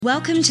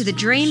Welcome to the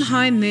Dream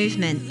Home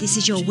Movement. This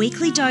is your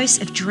weekly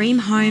dose of dream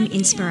home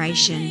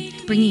inspiration,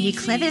 bringing you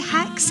clever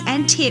hacks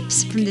and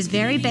tips from the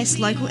very best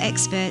local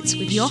experts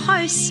with your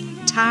hosts,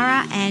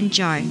 Tara and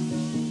Joe.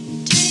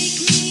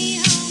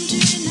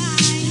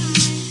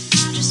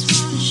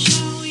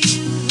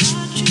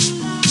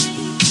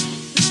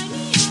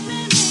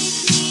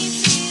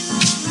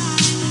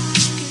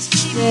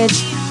 Good.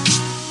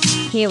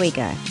 Here we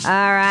go.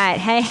 All right.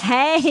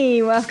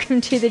 Hey, welcome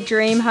to the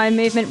Dream Home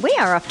Movement. We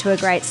are off to a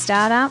great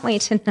start, aren't we,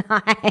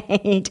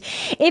 tonight?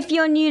 If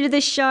you're new to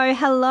the show,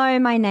 hello,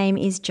 my name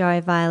is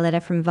Joe Violetta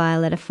from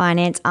Violetta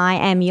Finance. I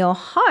am your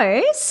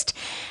host,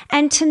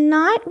 and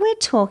tonight we're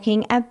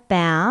talking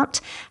about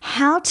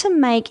how to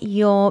make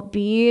your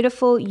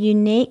beautiful,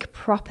 unique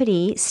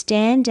property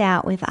stand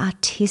out with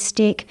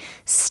artistic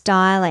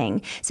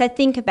styling. So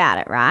think about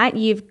it, right?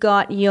 You've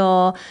got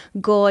your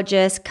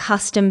gorgeous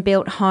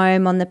custom-built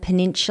home on the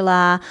peninsula,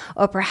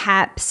 or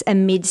perhaps a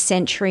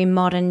mid-century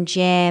modern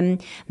gem,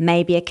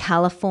 maybe a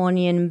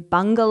Californian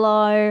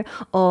bungalow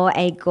or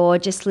a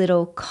gorgeous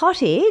little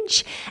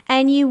cottage,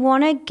 and you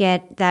want to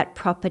get that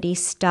property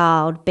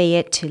styled, be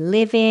it to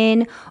live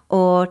in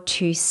or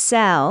to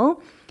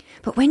sell.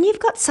 But when you've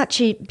got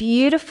such a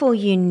beautiful,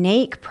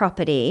 unique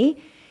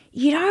property,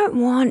 you don't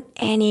want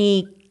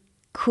any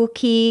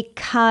cookie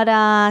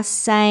cutter,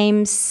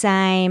 same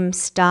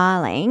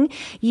styling.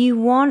 You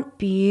want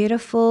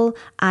beautiful,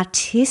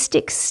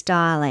 artistic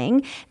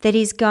styling that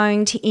is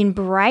going to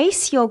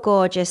embrace your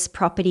gorgeous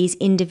property's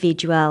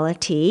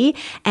individuality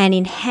and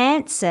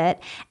enhance it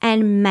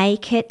and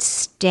make it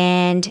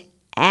stand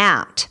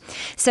out.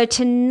 So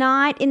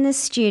tonight in the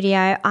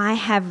studio, I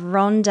have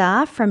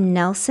Rhonda from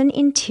Nelson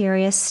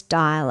Interior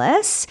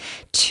Stylists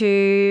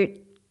to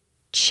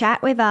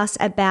chat with us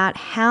about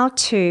how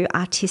to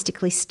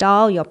artistically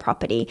style your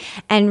property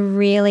and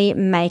really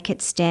make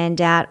it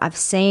stand out. I've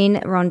seen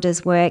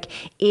Rhonda's work.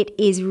 It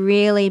is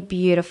really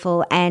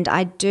beautiful, and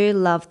I do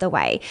love the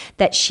way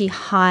that she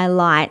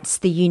highlights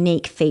the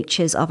unique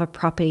features of a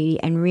property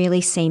and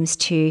really seems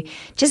to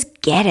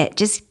just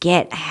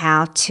get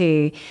how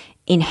to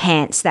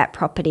enhance that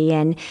property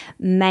and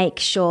make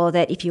sure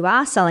that if you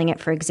are selling it,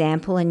 for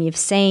example, and you've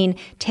seen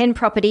 10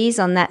 properties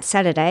on that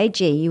Saturday,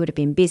 gee, you would have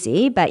been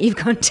busy, but you've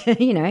gone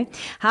to,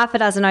 half a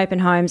dozen open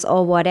homes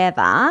or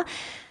whatever,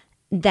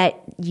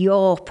 that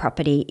your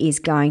property is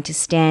going to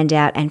stand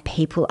out and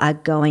people are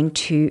going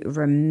to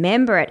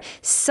remember it.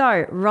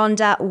 So,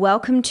 Rhonda,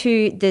 welcome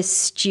to the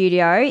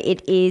studio.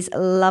 It is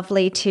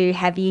lovely to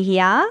have you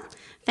here.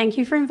 Thank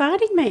you for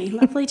inviting me.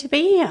 Lovely to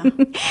be here.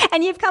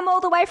 And you've come all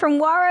the way from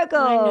Warragul.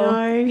 I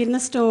know, in the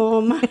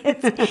storm.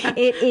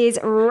 It is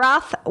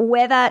rough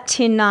weather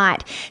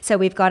tonight. So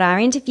we've got our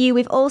interview.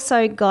 We've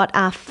also got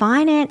our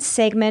finance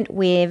segment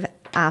with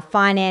our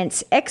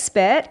finance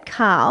expert,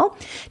 Carl.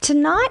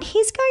 Tonight,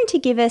 he's going to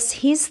give us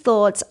his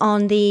thoughts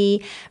on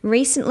the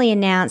recently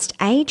announced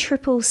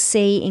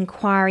ACCC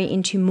inquiry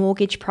into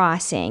mortgage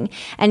pricing.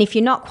 And if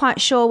you're not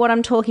quite sure what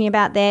I'm talking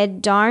about there,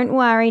 don't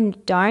worry,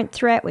 don't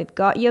fret. We've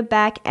got your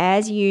back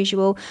as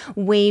usual.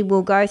 We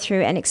will go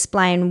through and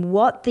explain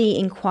what the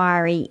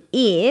inquiry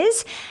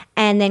is,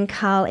 and then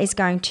Carl is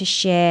going to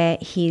share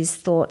his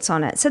thoughts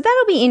on it. So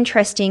that'll be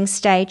interesting.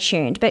 Stay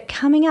tuned. But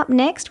coming up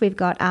next, we've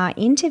got our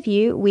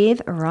interview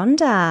with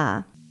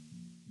Rhonda.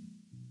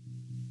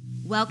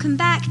 Welcome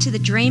back to the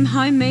Dream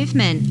Home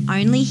Movement,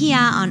 only here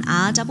on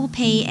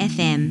RPP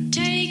FM.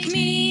 Take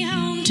me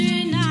home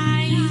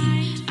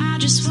tonight. I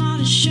just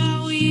want to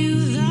show you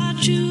the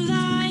true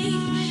light.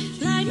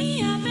 Light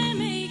me up and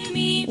make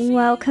me feel.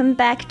 Welcome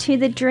back to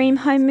the Dream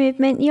Home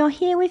Movement. You're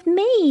here with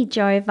me,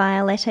 Joe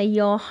Violetta,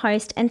 your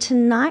host, and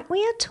tonight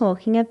we are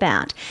talking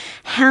about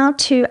how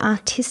to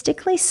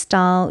artistically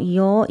style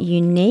your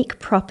unique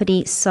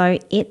property so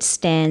it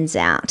stands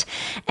out.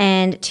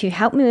 And to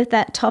help me with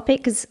that topic,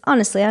 because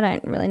honestly I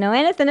don't really know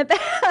anything about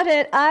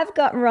it, I've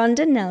got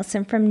Rhonda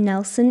Nelson from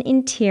Nelson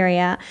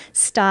Interior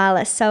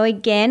Stylists. So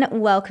again,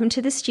 welcome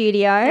to the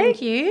studio.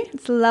 Thank you.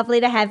 It's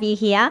lovely to have you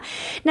here.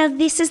 Now,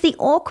 this is the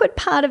awkward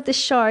part of the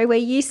show where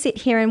you sit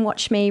here and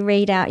watch me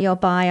read out your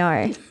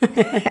bio.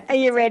 Are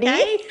you ready?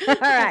 Okay.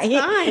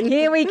 All right,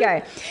 here we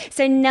go.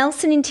 So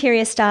Nelson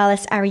Interior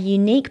Stylists are a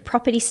unique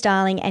property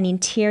styling and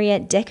interior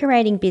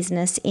decorating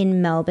business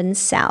in Melbourne's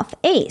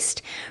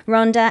southeast.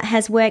 Rhonda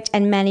has worked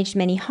and managed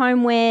many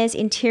homewares,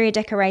 interior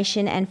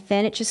decoration and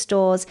furniture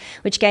stores,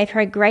 which gave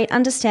her a great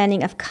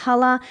understanding of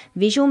colour,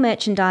 visual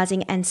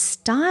merchandising and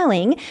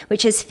styling,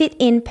 which has fit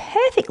in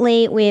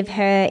perfectly with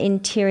her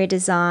interior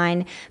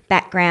design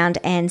background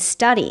and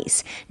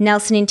studies.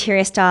 Nelson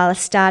Interior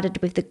Stylists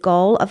started with the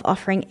goal of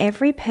offering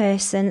every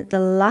person the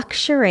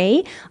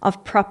luxury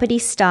of property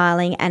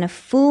styling and a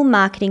full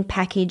marketing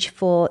package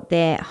for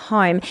their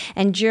home.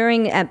 And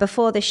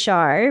before the show,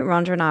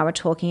 Rhonda and I were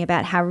talking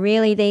about how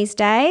really these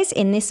days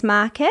in this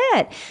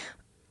market,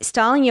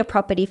 styling your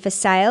property for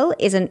sale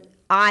isn't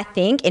I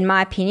think, in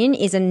my opinion,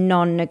 is a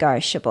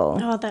non-negotiable.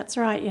 Oh, that's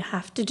right. You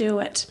have to do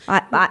it.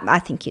 I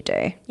think you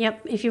do.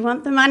 Yep. If you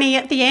want the money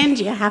at the end,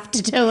 you have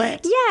to do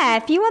it. Yeah,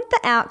 if you want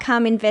the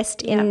outcome,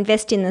 invest in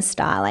the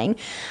styling.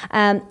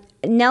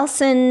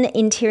 Nelson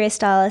Interior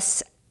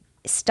Stylists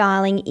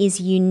styling is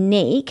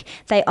unique.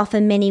 They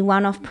offer many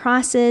one-off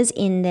prices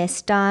in their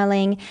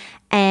styling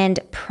and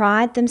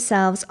pride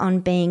themselves on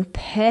being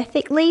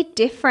perfectly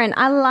different.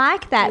 I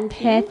like that,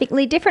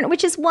 perfectly different,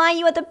 which is why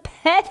you are the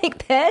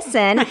perfect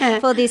person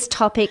for this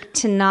topic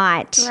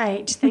tonight.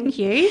 Great, thank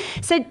you.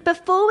 So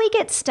before we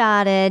get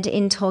started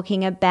in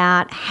talking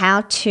about how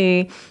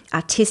to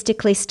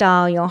artistically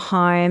style your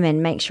home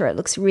and make sure it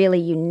looks really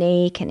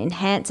unique and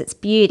enhance its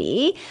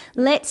beauty,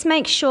 let's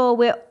make sure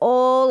we're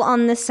all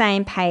on the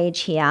same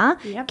page here.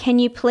 Yep. Can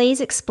you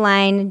please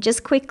explain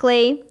just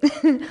quickly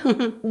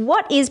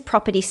what is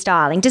property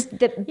styling, just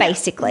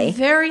basically?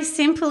 Very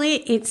simply,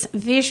 it's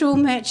visual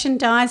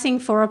merchandising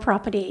for a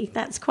property.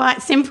 That's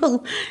quite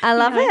simple. I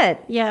love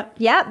it. Yeah.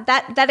 Yeah,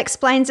 that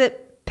explains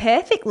it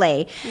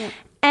perfectly. Yep.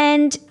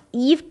 And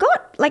you've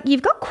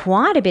got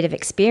quite a bit of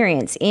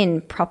experience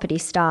in property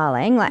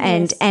styling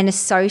and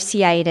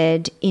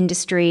associated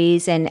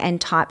industries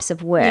and types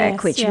of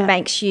work, which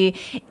makes you,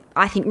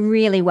 I think,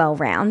 really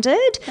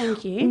well-rounded.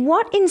 Thank you.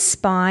 What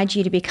inspired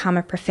you to become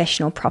a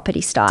professional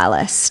property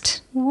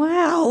stylist?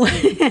 Wow.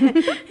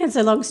 It's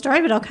a long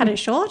story, but I'll cut it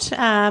short.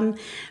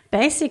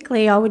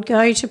 Basically, I would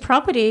go to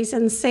properties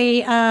and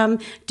see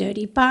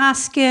dirty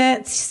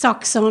baskets,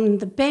 socks on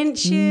the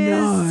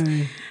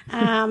benches,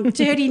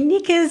 dirty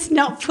knickers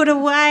not put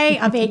away.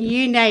 I mean,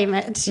 you name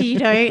it, you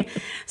know.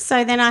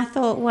 So then I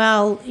thought,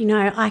 well, you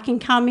know, I can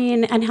come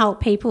in and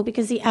help people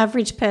because the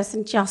average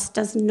person just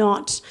does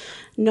not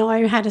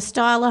know how to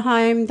style a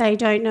home. They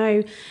don't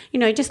know, you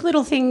know, just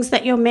little things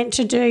that you're meant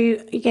to do,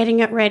 getting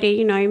it ready,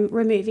 you know,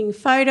 removing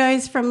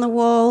photos from the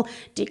wall,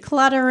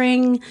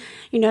 decluttering,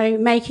 you know,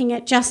 making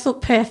it just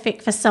look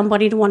perfect for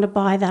somebody to want to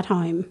buy that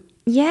home.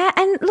 Yeah,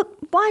 and look,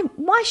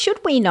 why should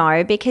we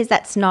know? Because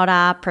that's not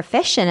our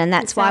profession, and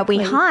that's why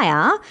we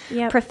hire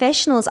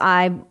professionals.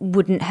 I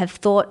wouldn't have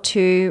thought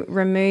to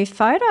remove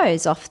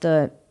photos off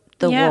the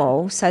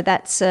wall. So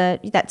that's a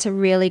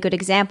really good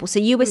example. So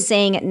you were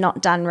seeing it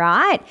not done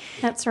right.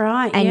 That's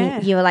right.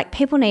 And you were like,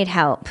 people need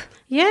help.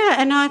 Yeah,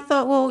 and I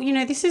thought, well, you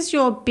know, this is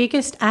your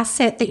biggest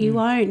asset that you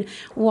own.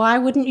 Why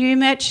wouldn't you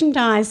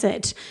merchandise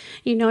it?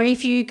 You know,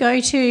 if you go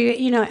to,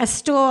 you know, a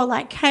store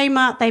like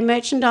Kmart, they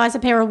merchandise a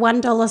pair of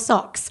 $1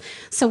 socks.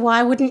 So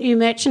why wouldn't you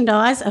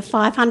merchandise a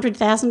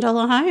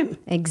 $500,000 home?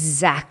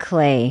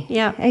 Exactly.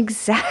 Yeah.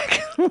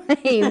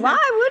 Exactly. Why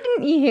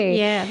wouldn't you?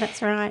 Yeah,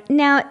 that's right.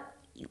 Now,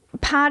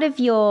 part of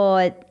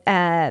your,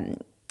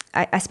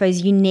 I suppose,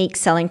 unique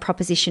selling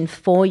proposition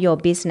for your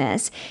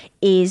business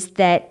is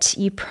that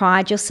you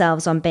pride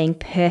yourselves on being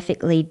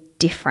perfectly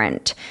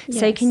different. Yes.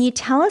 So can you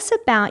tell us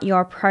about your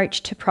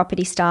approach to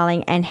property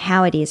styling and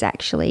how it is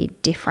actually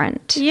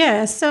different?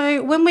 Yeah,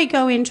 so when we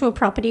go into a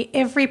property,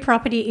 every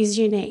property is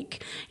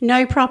unique.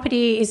 No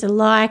property is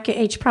alike.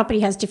 Each property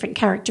has different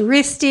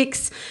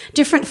characteristics,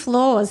 different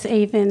flaws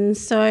even.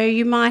 So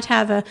you might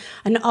have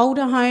an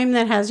older home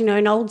that has, you know,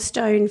 an old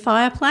stone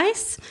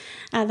fireplace.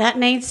 That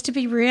needs to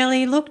be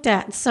really looked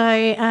at. So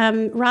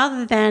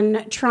rather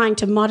than trying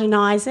to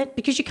modernise it,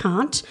 because you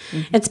can't,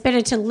 it's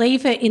better to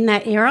leave it in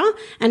that era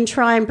and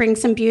try and bring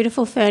some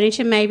beautiful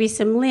furniture, maybe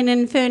some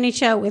linen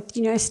furniture with,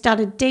 you know,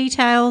 studded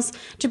details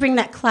to bring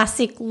that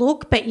classic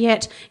look, but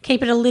yet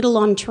keep it a little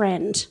on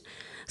trend.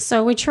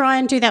 So we try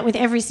and do that with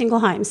every single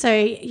home. So,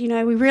 you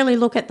know, we really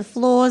look at the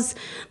flaws,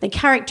 the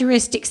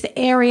characteristics, the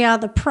area,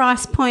 the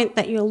price point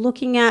that you're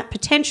looking at,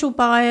 potential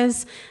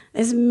buyers.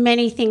 There's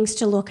many things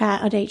to look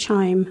at each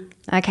home.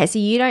 Okay, so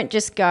you don't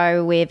just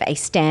go with a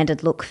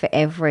standard look for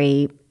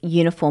every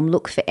uniform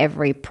look for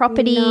every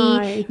property.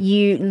 No.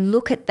 You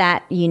look at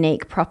that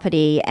unique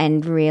property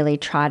and really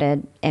try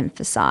to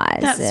emphasise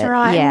it. That's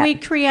right. Yeah. And we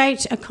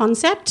create a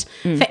concept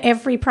for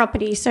every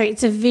property. So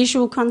it's a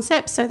visual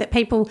concept so that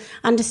people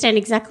understand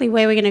exactly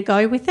where we're going to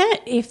go with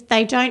it. If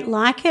they don't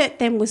like it,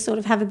 then we'll sort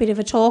of have a bit of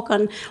a talk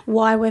on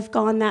why we've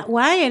gone that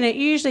way. And it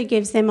usually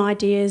gives them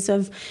ideas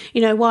of,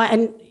 you know, why.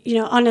 And, you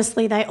know,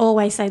 honestly, they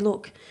always say,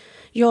 look,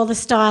 you're the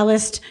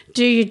stylist,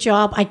 do your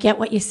job. I get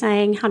what you're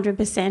saying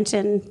 100%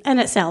 and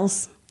it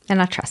sells. And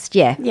I trust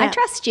you. Yeah. I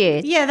trust you.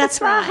 Yeah, that's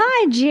why right. I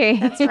hired you.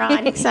 That's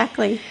right,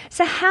 exactly.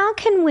 So how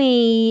can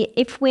we,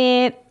 if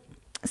we're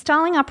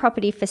styling our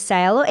property for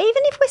sale or even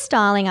if we're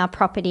styling our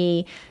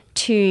property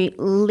to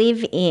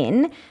live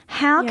in,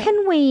 how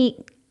can we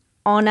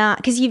honour,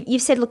 because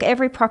you've said, look,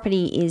 every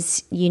property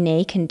is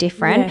unique and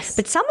different,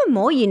 but some are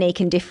more unique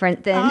and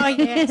different than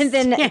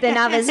than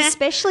others,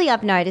 especially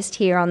I've noticed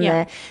here on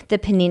the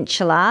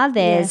peninsula.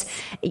 There's,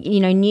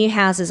 you know, new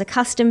houses are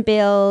custom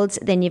builds,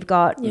 then you've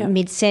got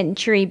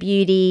mid-century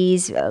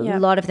beauties, a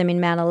lot of them in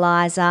Mount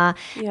Eliza,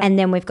 and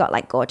then we've got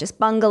like gorgeous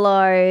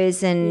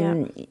bungalows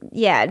and,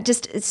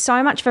 just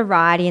so much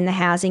variety in the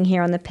housing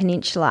here on the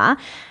peninsula.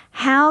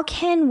 How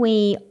can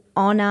we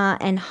honour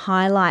and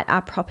highlight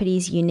our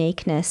property's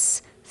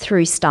uniqueness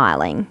through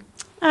styling?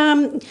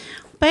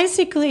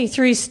 Basically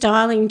through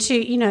styling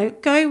to,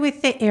 go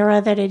with the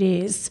era that it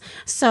is.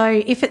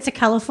 So if it's a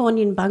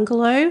Californian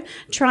bungalow,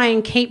 try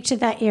and keep to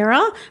that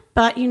era.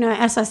 But,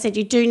 as I said,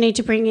 you do need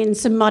to bring in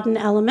some modern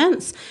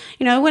elements.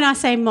 When I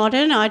say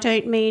modern, I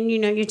don't mean,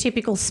 your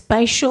typical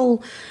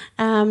spatial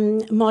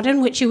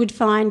modern, which you would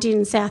find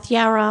in South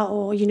Yarra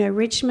or,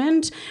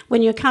 Richmond.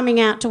 When you're coming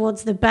out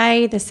towards the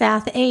Bay, the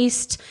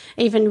southeast,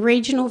 even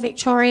regional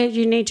Victoria,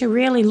 you need to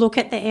really look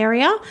at the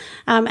area,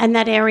 and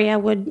that area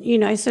would,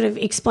 sort of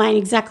explain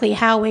exactly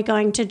how we're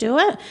going to do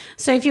it.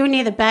 So if you're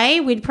near the Bay,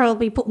 we'd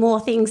probably put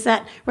more things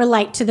that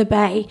relate to the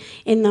Bay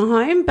in the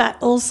home,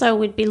 but also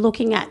we'd be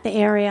looking at the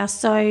area.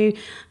 So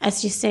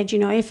as you said,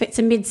 if it's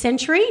a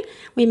mid-century,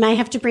 we may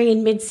have to bring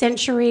in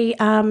mid-century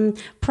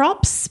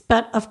props,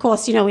 but of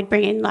course, we'd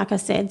bring in, like I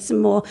said,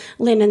 some more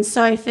linen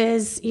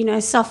sofas,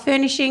 soft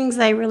furnishings.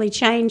 They really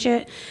change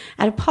it,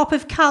 add a pop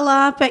of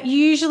colour, but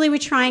usually we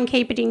try and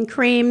keep it in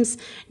creams,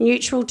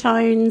 neutral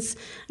tones,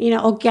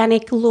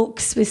 organic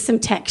looks with some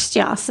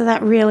texture. So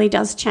that really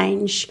does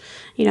change,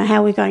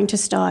 how we're going to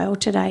style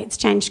today. It's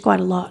changed quite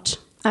a lot.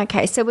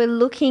 Okay, so we're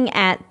looking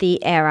at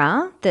the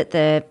era that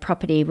the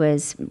property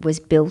was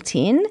built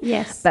in.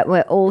 Yes. But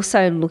we're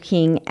also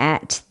looking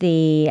at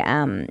the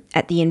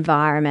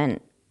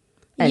environment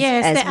as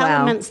the well.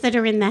 elements that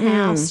are in the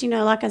house,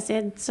 like I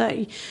said,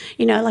 so,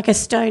 like a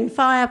stone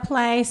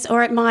fireplace,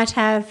 or it might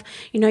have,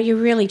 your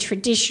really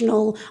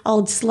traditional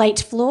old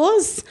slate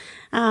floors.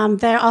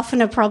 They're often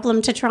a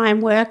problem to try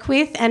and work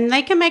with, and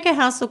they can make a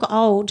house look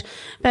old.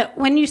 But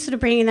when you sort of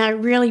bring in that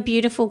really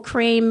beautiful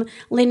cream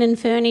linen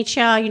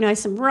furniture,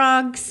 some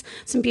rugs,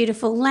 some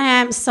beautiful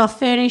lamps, soft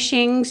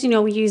furnishings,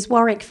 we use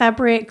Warwick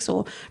fabrics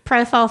or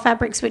profile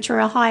fabrics, which are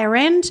a higher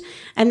end,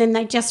 and then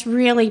they just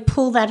really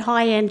pull that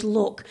high-end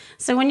look.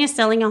 So when you're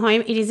selling a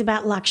home, it is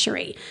about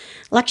luxury.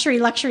 Luxury,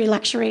 luxury,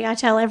 luxury, I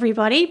tell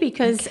everybody,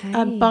 because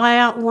a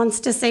buyer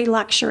wants to see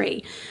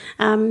luxury.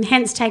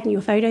 Hence taking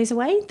your photos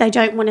away. They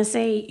don't want to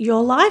see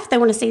your life. They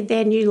want to see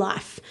their new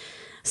life.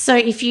 So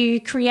if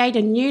you create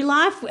a new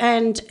life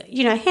and,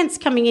 hence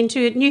coming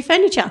into new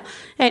furniture,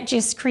 it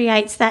just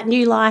creates that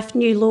new life,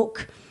 new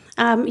look.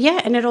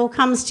 And it all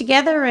comes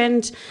together,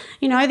 and,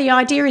 the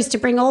idea is to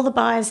bring all the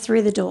buyers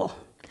through the door.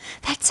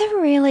 That's a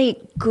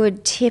really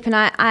good tip, and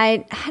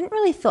I hadn't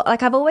really thought,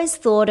 I've always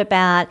thought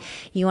about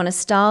you want to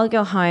style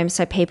your home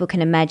so people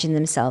can imagine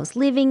themselves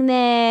living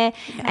there,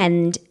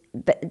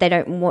 but they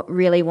don't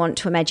really want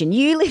to imagine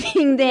you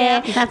living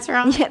there. Yeah, that's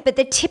right. Yeah, but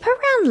the tip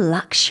around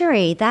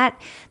luxury,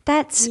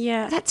 that's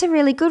a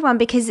really good one,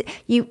 because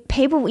you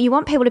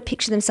want people to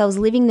picture themselves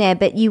living there,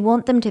 but you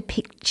want them to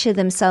picture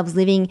themselves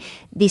living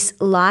this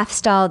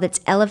lifestyle that's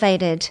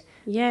elevated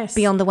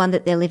beyond the one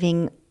that they're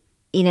living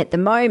in at the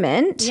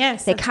moment.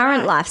 Yes, their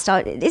current lifestyle.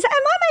 Am I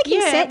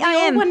making sense? I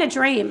am. Want a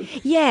dream.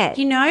 Yeah.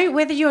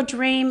 Whether your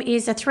dream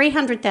is a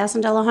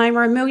 $300,000 home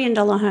or $1 million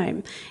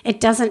home,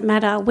 it doesn't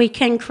matter. We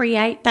can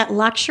create that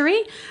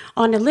luxury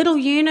on a little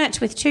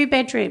unit with 2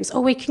 bedrooms,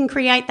 or we can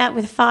create that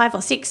with 5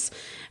 or 6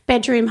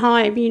 bedroom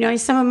home.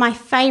 Some of my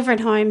favourite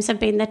homes have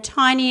been the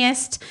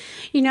tiniest,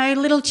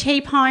 little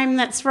cheap home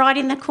that's right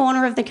in the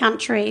corner of the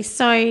country.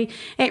 So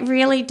it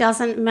really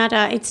doesn't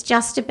matter. It's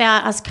just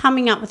about us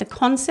coming up with a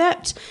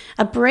concept,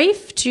 a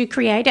brief to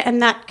create it,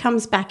 and that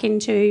comes back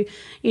into,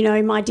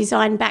 my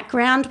design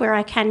background, where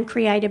I can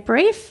create a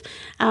brief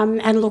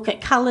and look at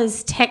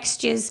colours,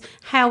 textures,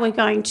 how we're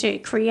going to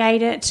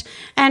create it.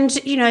 And,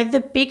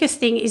 the biggest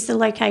thing is the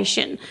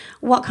location.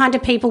 What kind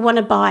of people want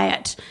to buy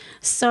it?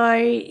 So,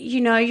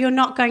 you're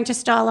not going to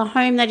style a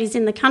home that is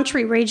in the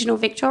country, regional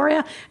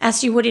Victoria,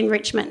 as you would in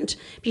Richmond,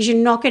 because you're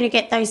not going to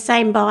get those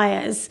same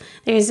buyers.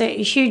 There's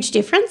a huge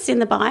difference in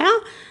the buyer.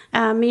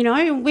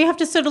 We have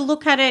to sort of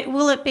look at it.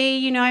 Will it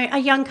be, a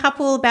young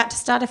couple about to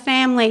start a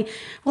family?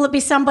 Will it be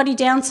somebody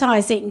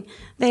downsizing?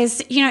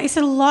 There's, it's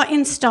a lot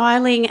in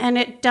styling, and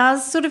it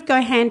does sort of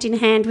go hand in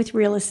hand with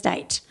real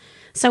estate.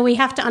 So we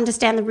have to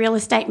understand the real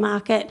estate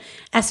market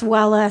as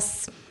well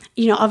as,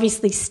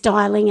 obviously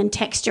styling and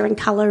texture and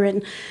colour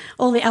and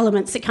all the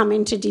elements that come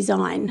into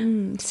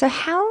design. So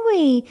how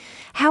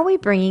are we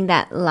bringing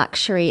that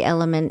luxury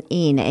element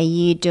in? Are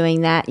you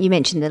doing that? You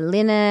mentioned the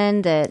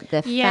linen, the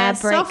fabrics.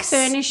 Soft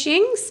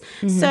furnishings.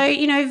 So,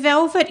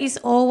 velvet is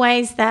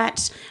always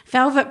that.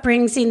 Velvet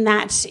brings in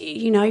that,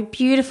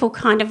 beautiful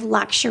kind of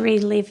luxury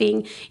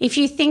living. If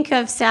you think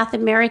of South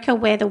America,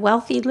 where the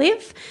wealthy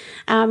live,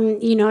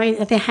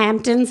 the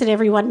Hamptons that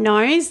everyone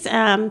knows,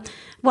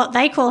 what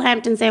they call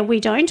Hamptons there, we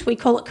don't. We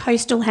call it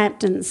coastal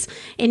Hamptons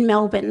in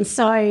Melbourne.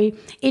 So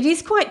it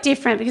is quite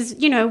different because,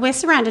 we're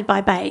surrounded by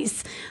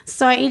bays.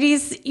 So it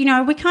is,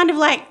 we kind of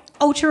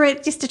alter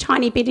it just a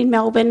tiny bit in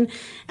Melbourne,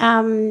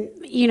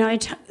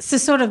 to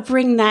sort of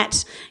bring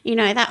that,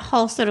 that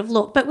whole sort of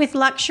look. But with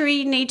luxury,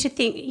 you need to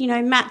think,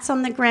 mats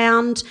on the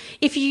ground.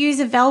 If you use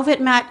a velvet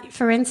mat,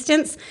 for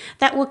instance,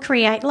 that will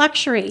create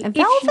luxury. A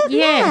velvet mat?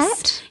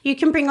 Yes. You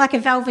can bring like a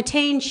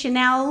velveteen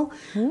Chanel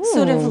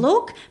sort of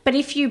look. But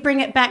if you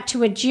bring it back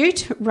to a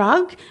jute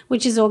rug,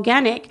 which is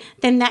organic,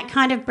 then that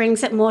kind of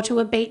brings it more to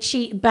a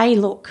beachy bay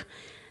look.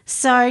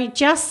 So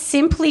just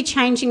simply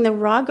changing the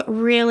rug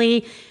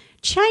really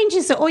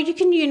changes it. Or you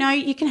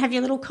can have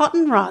your little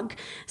cotton rug.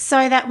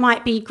 So that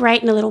might be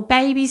great in a little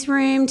baby's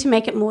room to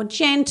make it more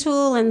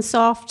gentle and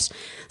soft.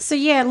 So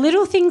yeah,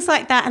 little things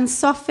like that, and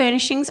soft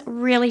furnishings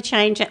really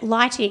change it.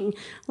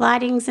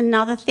 Lighting's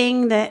another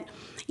thing that,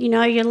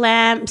 your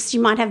lamps, you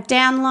might have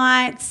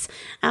downlights.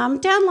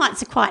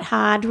 Downlights are quite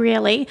hard,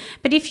 really.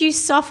 But if you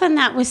soften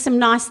that with some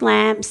nice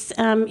lamps,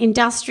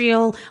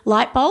 industrial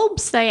light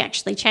bulbs, they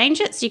actually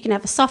change it. So you can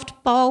have a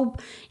soft bulb,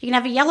 you can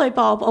have a yellow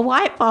bulb, a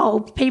white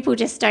bulb. People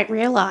just don't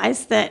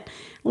realise that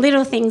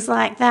little things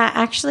like that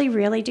actually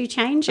really do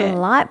change it. A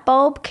light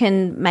bulb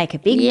can make a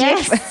big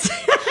difference.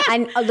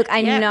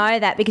 I know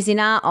that because in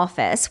our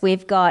office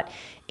we've got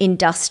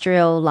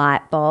industrial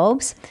light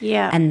bulbs,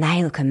 and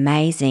they look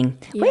amazing.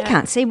 Yeah. We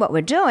can't see what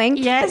we're doing,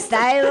 but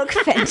they look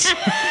fantastic.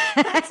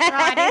 That's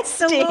right. It's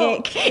the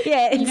look.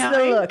 Yeah, it's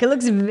the look. It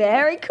looks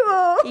very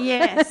cool.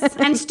 Yes,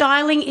 and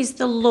styling is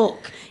the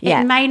look.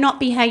 Yeah. It may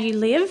not be how you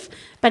live,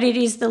 but it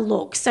is the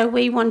look. So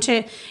we want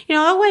to, I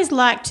always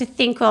like to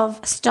think of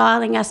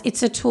styling as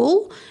it's a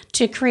tool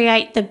to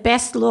create the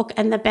best look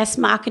and the best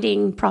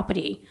marketing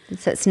property.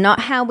 So it's not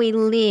how we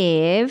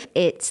live,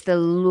 it's the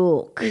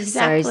look.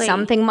 Exactly. So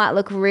something might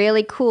look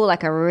really cool,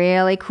 like a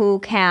really cool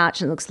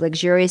couch, and looks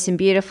luxurious and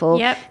beautiful.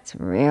 Yep. It's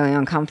really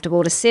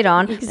uncomfortable to sit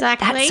on.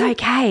 Exactly. But that's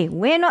okay.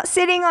 We're not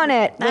sitting on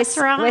it. That's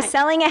right. We're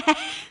selling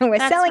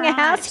a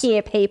house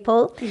here,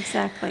 people.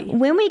 Exactly.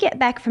 When we get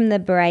back from the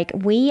break,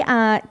 we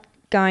are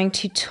going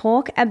to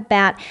talk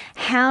about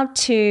how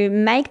to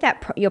make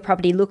that your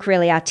property look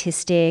really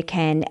artistic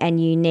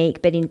and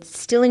unique, but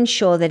still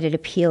ensure that it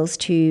appeals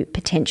to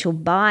potential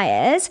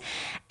buyers.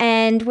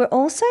 And we're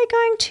also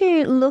going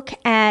to look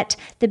at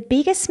the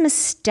biggest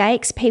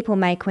mistakes people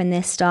make when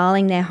they're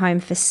styling their home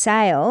for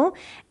sale.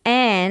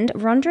 And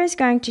Rhonda is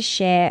going to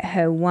share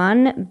her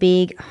one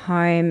big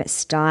home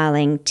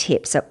styling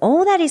tip. So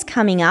all that is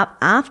coming up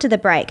after the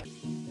break.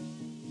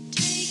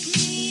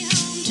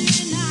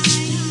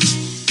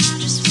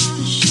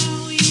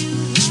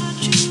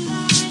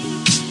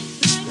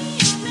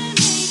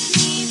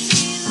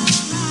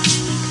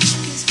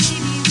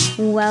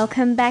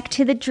 Welcome back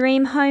to the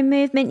Dream Home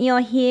Movement. You're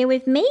here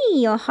with me,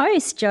 your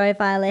host, Jo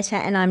Violetta,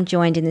 and I'm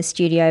joined in the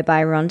studio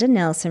by Rhonda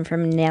Nelson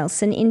from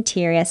Nelson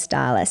Interior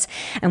Stylists.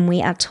 And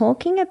we are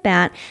talking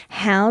about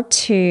how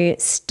to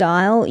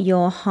style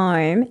your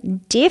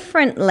home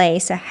differently.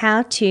 So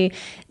how to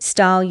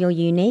style your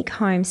unique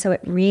home so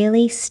it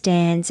really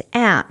stands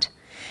out.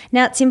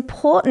 Now, it's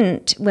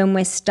important when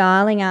we're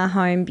styling our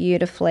home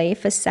beautifully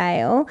for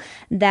sale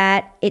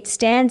that it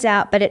stands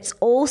out, but it's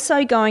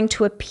also going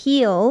to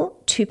appeal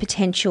to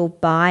potential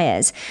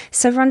buyers.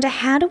 So, Rhonda,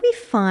 how do we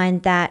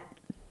find that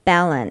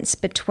balance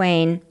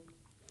between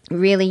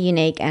really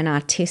unique and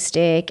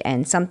artistic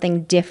and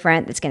something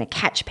different that's going to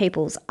catch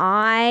people's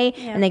eye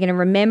and they're going to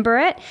remember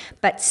it,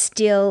 but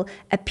still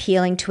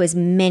appealing to as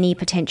many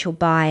potential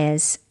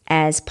buyers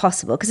as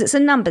possible, because it's a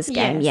numbers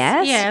game,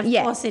 yes? Yeah,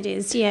 of course it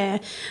is, yeah.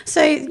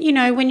 So,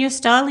 when you're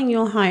styling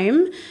your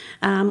home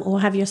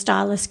or have your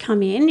stylist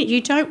come in,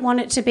 you don't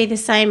want it to be the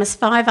same as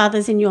 5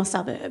 others in your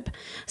suburb.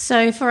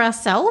 So for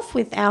ourselves,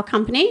 with our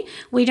company,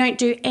 we don't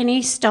do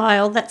any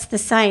style that's the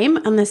same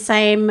on the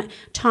same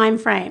time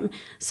frame.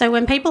 So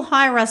when people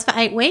hire us for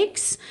 8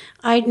 weeks,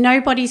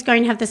 nobody's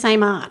going to have the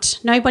same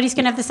art. Nobody's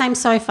going to have the same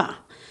sofa.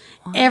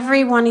 Wow.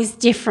 Everyone is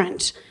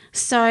different.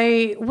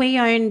 So we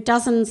own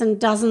dozens and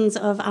dozens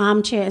of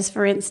armchairs,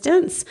 for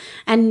instance,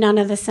 and none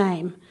are the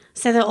same.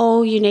 So they're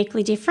all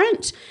uniquely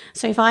different.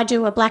 So if I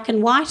do a black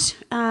and white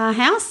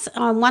house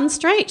on one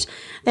street,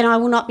 then I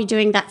will not be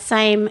doing that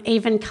same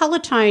even colour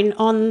tone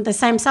on the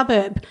same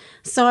suburb.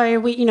 So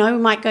we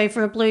might go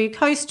for a blue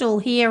coastal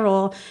here,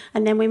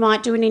 and then we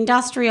might do an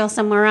industrial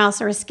somewhere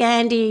else, or a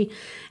Scandi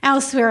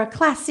elsewhere, a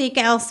classic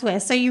elsewhere.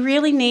 So you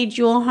really need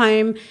your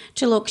home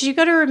to look, because you've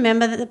got to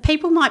remember that the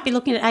people might be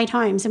looking at 8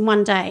 homes in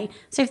one day.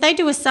 So if they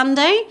do a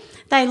Sunday,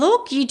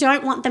 you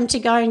don't want them to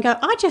go and go,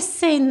 I just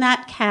seen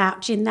that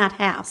couch in that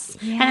house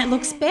and it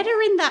looks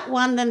better in that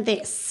one than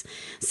this.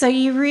 So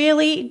you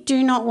really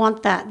do not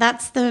want that.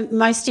 That's the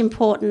most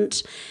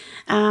important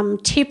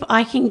tip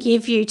I can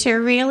give you, to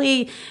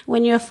really,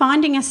 when you're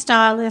finding a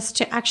stylist,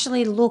 to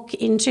actually look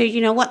into,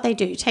 what they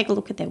do. Take a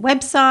look at their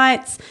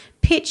websites,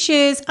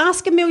 pictures,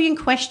 ask a million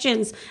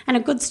questions, and a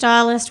good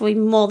stylist will be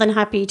more than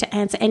happy to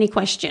answer any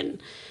question.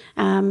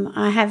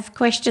 I have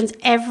questions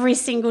every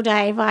single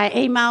day via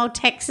email,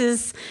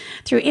 texts,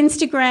 through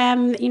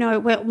Instagram.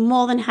 We're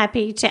more than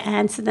happy to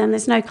answer them.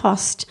 There's no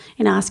cost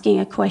in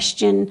asking a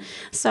question.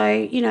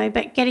 So,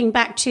 but getting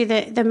back to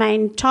the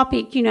main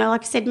topic,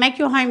 like I said, make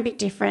your home a bit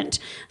different.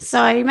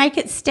 So make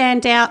it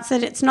stand out so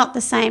that it's not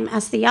the same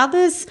as the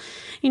others.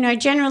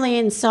 Generally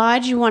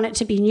inside you want it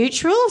to be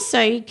neutral, so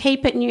you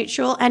keep it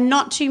neutral and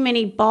not too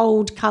many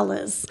bold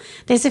colours.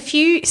 There's a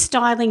few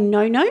styling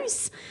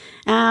no-nos.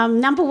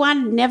 Number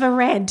 1, never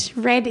red.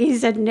 Red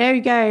is a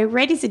no-go.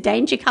 Red is a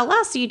danger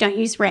colour, so you don't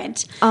use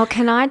red. Oh,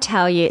 can I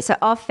tell you? So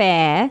off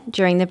air,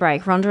 during the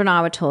break, Rhonda and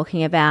I were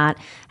talking about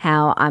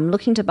how I'm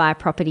looking to buy a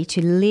property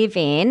to live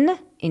in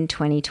in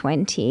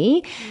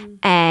 2020,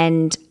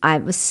 and I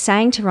was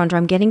saying to Rhonda,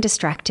 I'm getting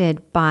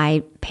distracted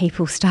by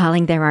people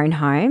styling their own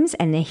homes,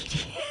 and they're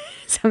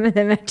some of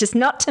them are just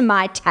not to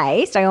my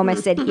taste. I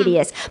almost said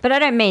hideous, but I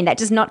don't mean that,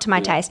 just not to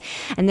my taste.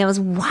 And there was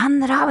one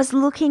that I was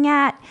looking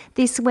at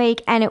this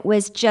week, and it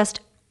was just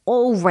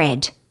all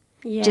red.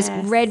 Yes. Just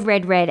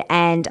red,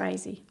 and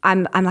Crazy.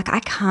 I'm like,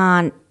 I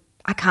can't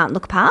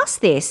look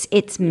past this.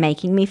 It's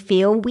making me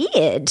feel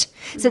weird.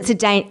 So it's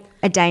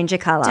a danger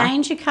colour.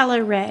 Danger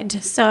colour red.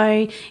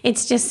 So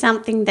it's just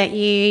something that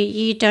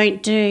you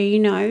don't do,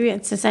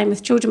 It's the same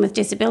with children with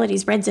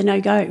disabilities. Red's a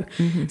no-go.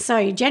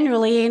 So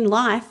generally in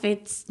life,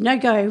 it's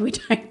no-go. We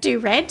don't do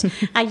red.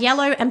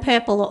 Yellow and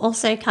purple are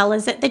also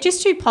colours that they're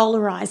just too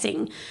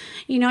polarising.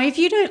 If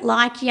you don't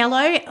like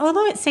yellow,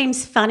 although it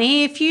seems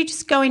funny, if you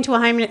just go into a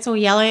home and it's all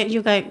yellow,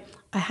 you'll go,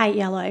 I hate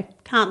yellow,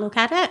 can't look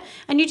at it.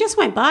 And you just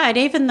won't buy it,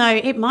 even though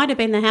it might have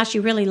been the house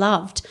you really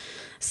loved.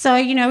 So,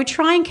 we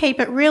try and keep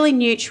it really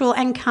neutral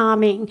and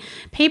calming.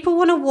 People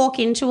want to walk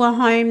into a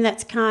home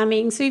that's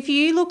calming. So if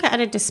you look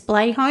at a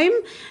display home,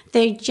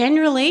 they're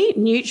generally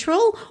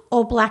neutral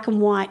or black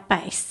and white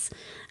base.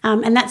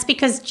 And that's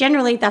because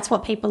generally that's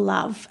what people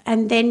love.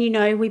 And then,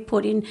 we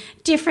put in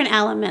different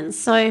elements.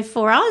 So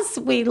for us,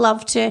 we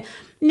love to,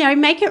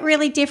 make it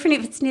really different.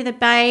 If it's near the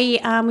bay,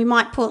 we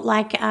might put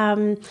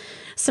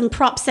some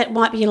props that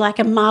might be like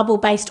a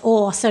marble-based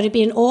oar. So to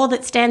be an oar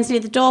that stands near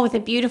the door with a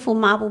beautiful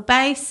marble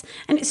base,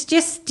 and it's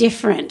just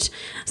different.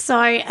 So,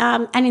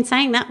 and in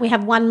saying that, we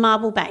have one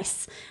marble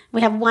base.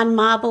 We have one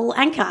marble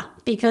anchor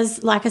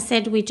because, like I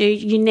said, we do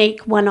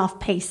unique one-off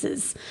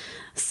pieces.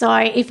 So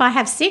if I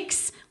have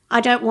 6, I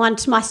don't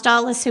want my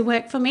stylists who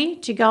work for me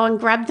to go and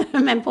grab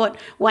them and put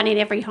one in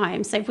every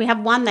home. So if we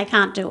have one, they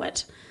can't do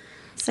it.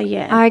 So,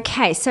 yeah.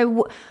 Okay,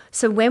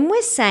 so when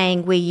we're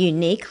saying we're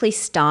uniquely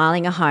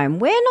styling a home,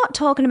 we're not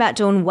talking about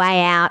doing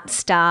way out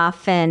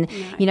stuff and,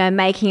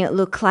 making it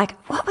look like,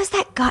 what was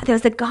that guy? There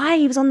was a guy,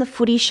 he was on the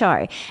footy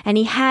show, and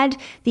he had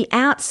the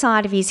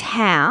outside of his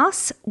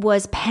house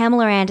was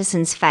Pamela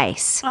Anderson's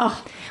face.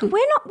 Oh. What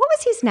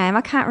was his name?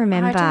 I can't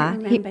remember. I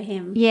don't remember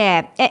him.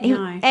 Yeah.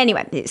 No.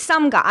 Anyway,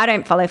 some guy, I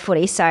don't follow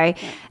footy, so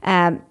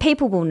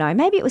people will know.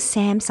 Maybe it was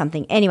Sam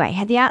something. Anyway, he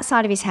had the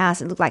outside of his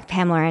house, it looked like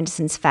Pamela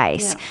Anderson's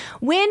face. Yeah.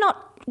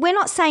 We're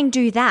not saying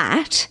do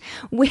that.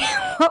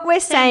 What we're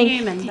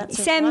saying,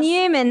 Sam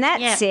Newman,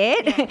 that's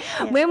it.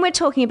 Yeah. When we're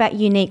talking about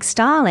unique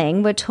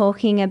styling, we're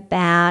talking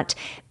about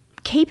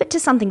keep it to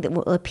something that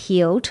will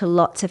appeal to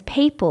lots of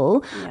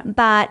people,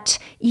 but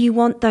you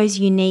want those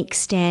unique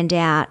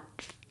standout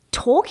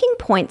talking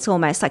points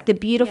almost, like the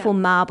beautiful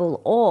marble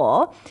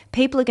oar.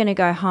 People are going to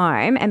go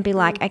home and be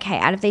like, okay,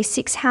 out of these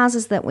 6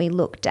 houses that we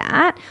looked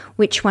at,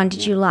 which one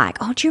did you like?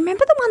 Oh, do you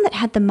remember the one that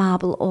had the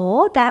marble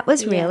oar? That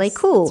was really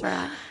cool.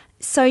 That's right.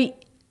 So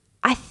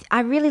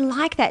I really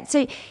like that.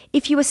 So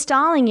if you were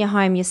styling your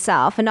home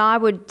yourself, and I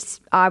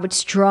would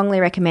strongly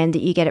recommend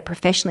that you get it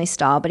professionally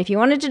styled, but if you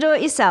wanted to do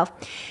it yourself,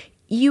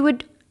 you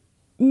would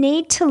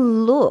need to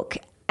look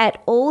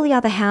at all the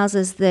other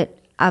houses that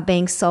are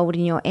being sold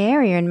in your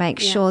area and make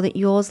sure that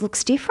yours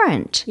looks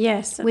different.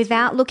 Yes.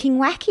 Without looking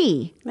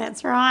wacky.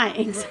 That's right,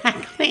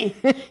 exactly.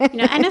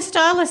 And a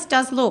stylist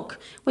does look.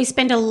 We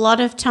spend a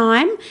lot of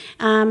time.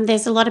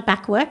 There's a lot of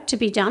back work to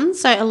be done.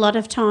 So a lot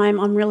of time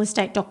on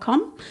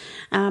realestate.com.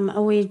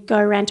 We go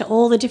around to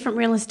all the different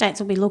real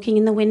estates. We'll be looking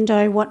in the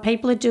window, what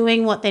people are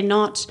doing, what they're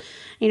not,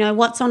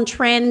 what's on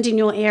trend in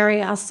your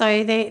area.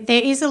 So there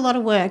is a lot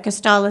of work a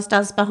stylist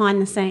does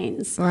behind the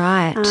scenes.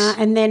 Right.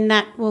 And then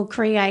that will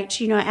create,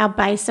 our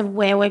base of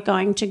where we're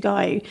going to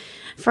go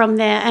from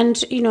there. And,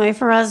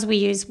 for us, we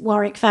use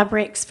Warwick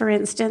fabrics, for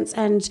instance,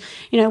 and,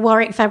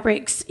 Warwick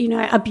fabrics,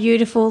 are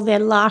beautiful. They're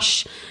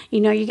lush.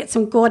 You get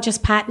some gorgeous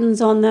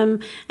patterns on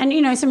them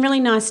and, some really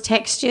nice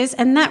textures.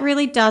 And that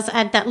really does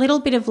add that little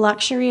bit of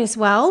luxury as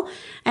well.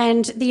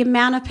 And the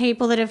amount of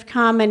people that have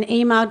come and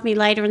emailed me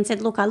later and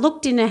said, look, I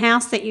looked in a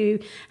house that you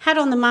had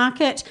on the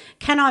market.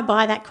 Can I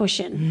buy that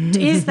cushion?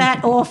 Is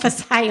that oar for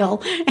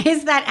sale?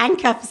 Is that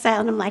anchor for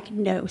sale? And I'm like,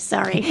 no,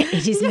 sorry.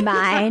 It is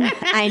mine.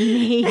 I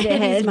need it.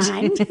 It is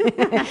mine.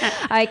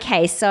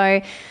 Okay,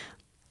 so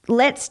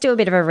let's do a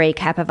bit of a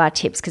recap of our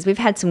tips because we've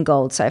had some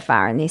gold so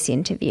far in this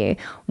interview.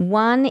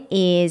 1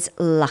 is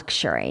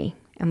luxury,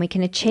 and we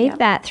can achieve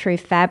that through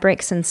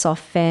fabrics and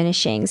soft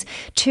furnishings.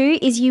 2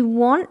 is you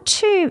want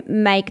to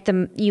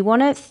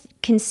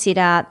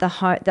consider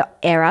the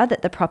era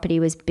that the property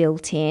was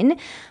built in.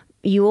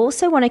 You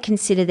also want to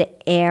consider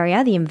the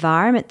area, the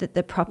environment that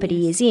the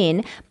property is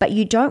in, but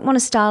you don't want to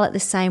style it the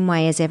same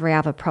way as every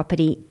other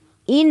property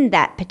in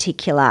that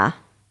particular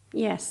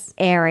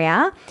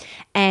area.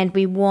 And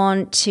we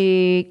want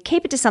to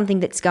keep it to something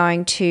that's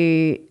going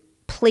to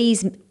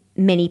please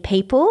many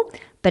people,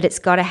 but it's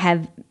got to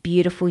have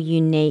beautiful,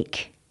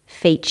 unique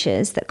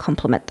features that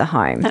complement the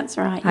home. That's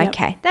right.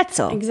 Okay, that's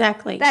all.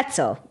 Exactly. That's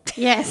all.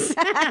 Yes.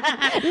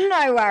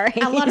 No worries.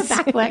 A lot of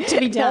back work to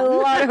be done. A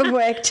lot of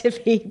work to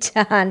be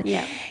done.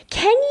 Yeah.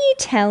 Can you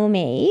tell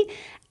me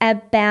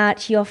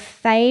about your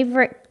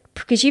favourite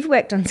because you've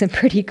worked on some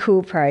pretty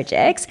cool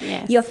projects.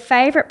 Yes. Your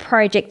favourite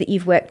project that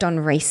you've worked on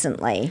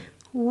recently?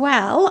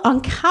 Well,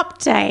 on Cup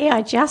Day,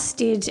 I just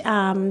did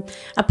a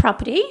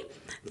property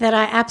that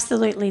I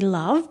absolutely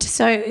loved.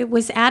 So it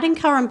was out in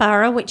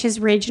Korumburra, which is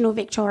regional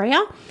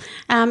Victoria.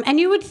 And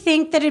you would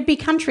think that it'd be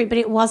country, but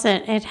it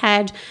wasn't. It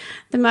had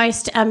the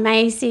most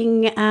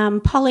amazing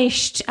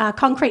polished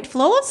concrete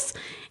floors,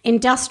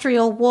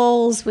 industrial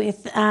walls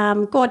with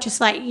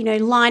gorgeous,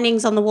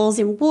 linings on the walls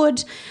in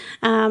wood.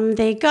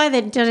 The guy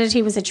that did it,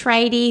 he was a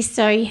tradie,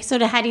 so he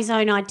sort of had his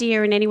own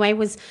idea and anyway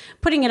was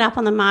putting it up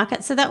on the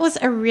market. So that was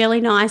a really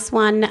nice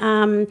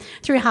one.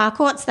 Through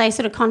Harcourts, they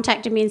sort of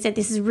contacted me and said,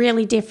 this is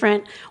really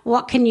different.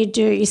 What can you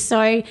do?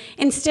 So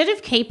instead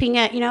of keeping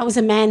it, it was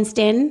a man's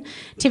den,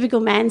 typical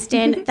man's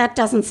den, that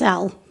doesn't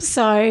sell.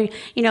 So,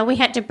 we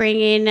had to bring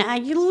in a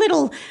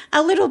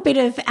little bit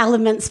of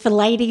elements for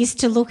ladies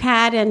to look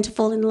at and to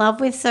fall in love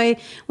with. So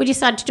we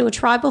decided to do a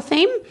tribal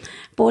theme.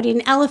 Brought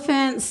in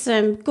elephants,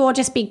 some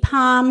gorgeous big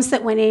palms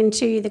that went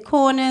into the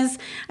corners,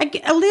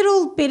 a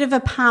little bit of a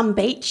palm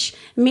beach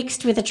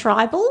mixed with a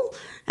tribal.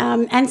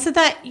 And so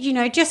that,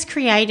 just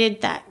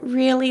created that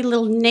really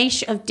little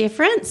niche of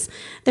difference.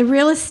 The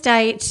real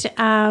estate,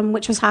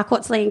 which was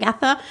Harcourts, Lee and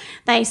Gather,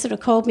 they sort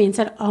of called me and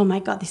said, oh, my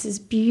God, this is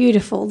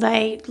beautiful.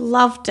 They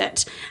loved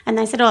it. And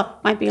they said, oh, it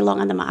won't be long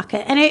on the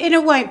market. And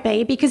it won't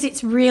be because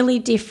it's really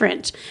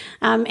different.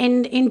 And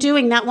in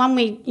doing that one,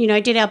 we,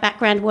 did our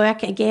background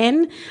work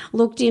again,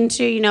 looked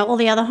into, all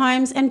the other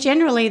homes, and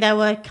generally they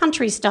were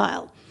country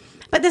style.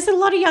 But there's a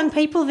lot of young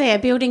people there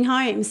building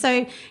homes.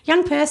 So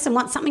young person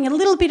wants something a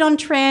little bit on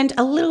trend,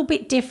 a little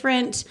bit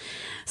different.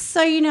 So,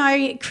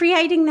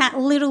 creating that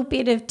little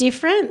bit of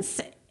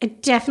difference,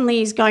 it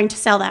definitely is going to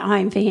sell that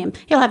home for him.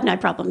 He'll have no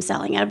problem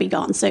selling it. It'll be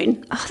gone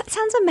soon. Oh, that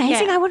sounds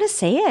amazing. Yeah. I want to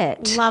see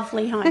it.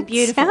 Lovely home.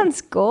 Beautiful.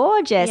 Sounds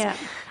gorgeous. Yeah.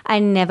 I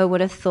never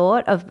would have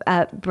thought of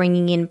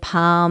bringing in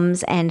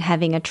palms and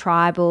having a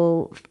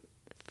tribal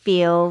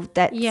feel.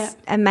 That's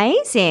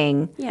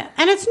amazing. Yeah,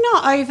 and it's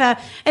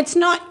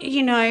not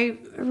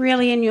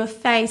really in your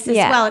face as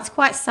well. It's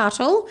quite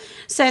subtle.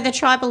 So the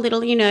tribal little,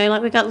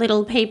 we've got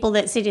little people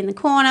that sit in the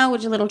corner,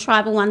 which are little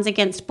tribal ones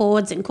against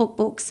boards and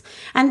cookbooks,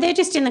 and they're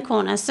just in the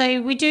corner.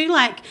 So we do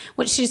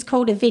which is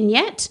called a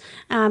vignette.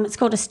 It's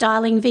called a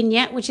styling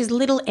vignette, which is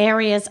little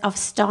areas of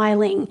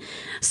styling.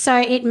 So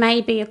it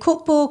may be a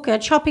cookbook, a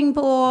chopping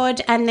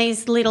board, and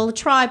these little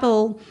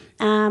tribal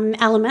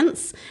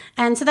elements.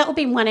 And so that will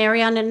be one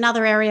area, and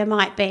another area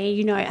might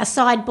be, a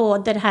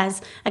sideboard that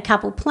has a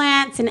couple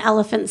plants, an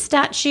elephant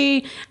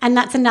statue, and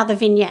that's another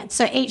vignette.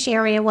 So each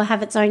area will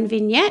have its own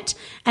vignette,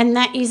 and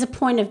that is a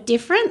point of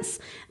difference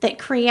that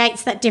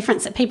creates that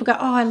difference that people go,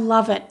 oh, I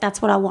love it.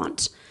 That's what I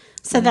want.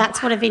 So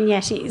that's what a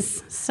vignette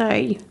is.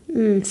 So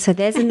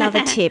there's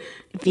another tip,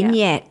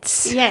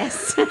 vignettes. Yeah.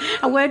 Yes,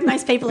 a word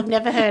most people have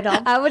never heard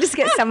of. I will just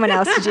get someone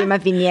else to do my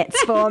vignettes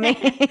for me.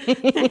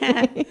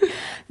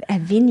 A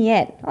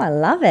vignette. Oh, I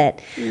love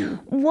it.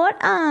 What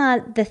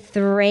are the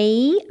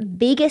 3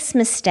 biggest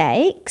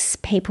mistakes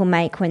people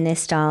make when they're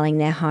styling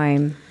their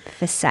home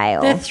for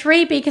sale? The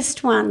 3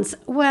 biggest ones.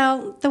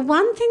 Well, the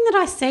one thing that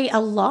I see a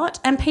lot,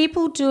 and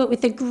people do it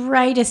with the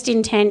greatest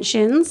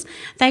intentions,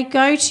 they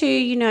go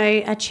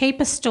to, a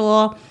cheaper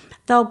store,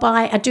 they'll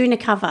buy a doona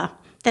cover.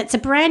 That's a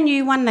brand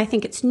new one. They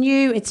think it's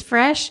new, it's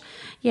fresh,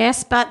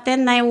 yes, but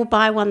then they will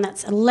buy one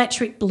that's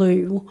electric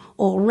blue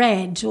or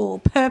red or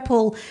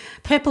purple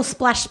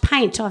splashed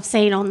paint I've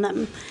seen on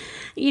them.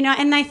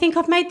 And they think,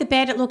 I've made the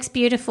bed, it looks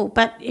beautiful,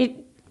 but it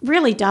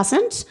really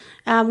doesn't.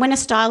 When a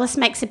stylist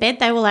makes a bed,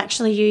 they will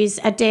actually use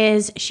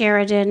Adairs,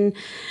 Sheridan,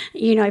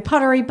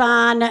 Pottery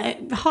Barn,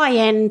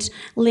 high-end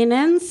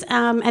linens,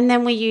 and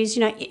then we use,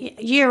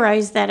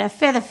 Euros that are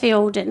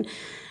feather-filled, and,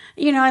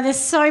 there's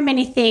so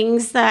many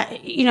things that,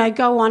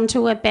 go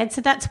onto a bed.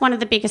 So that's one of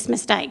the biggest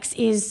mistakes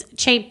is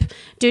cheap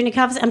doona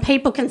covers, and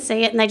people can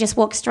see it and they just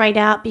walk straight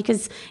out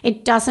because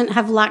it doesn't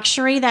have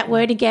luxury. That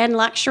word again,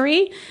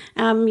 luxury,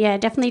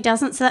 definitely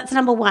doesn't. So that's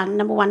number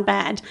one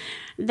bad.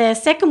 The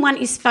second one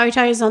is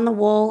photos on the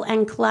wall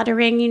and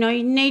cluttering.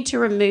 You need to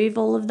remove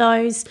all of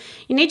those.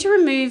 You need to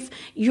remove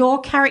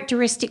your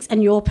characteristics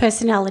and your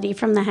personality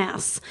from the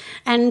house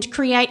and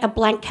create a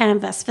blank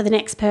canvas for the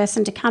next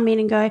person to come in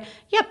and go,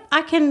 yep,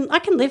 I can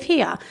live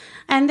here.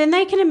 And then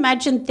they can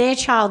imagine their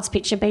child's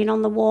picture being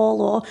on the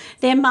wall or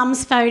their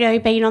mum's photo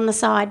being on the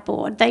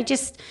sideboard.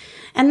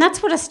 And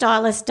that's what a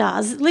stylist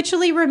does,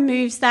 literally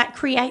removes that,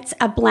 creates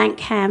a blank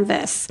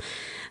canvas.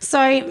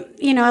 So,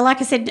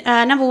 like I said,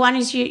 number 1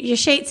 is your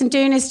sheets and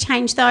doonas,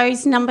 change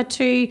those. Number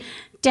 2,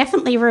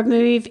 definitely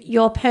remove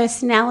your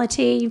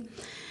personality.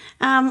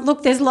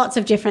 Look, there's lots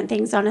of different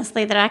things,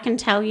 honestly, that I can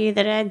tell you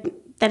that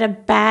are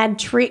bad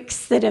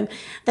tricks that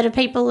are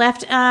people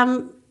left.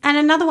 And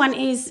another one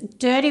is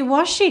dirty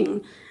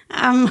washing.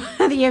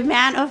 The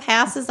amount of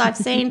houses I've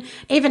seen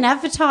even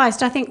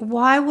advertised, I think,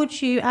 why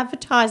would you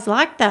advertise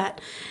like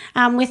that?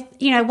 With,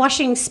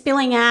 washing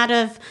spilling out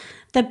of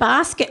The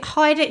basket,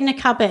 hide it in a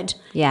cupboard.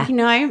 Yeah. You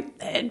know,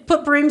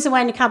 put brooms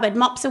away in a cupboard,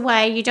 mops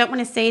away. You don't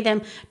want to see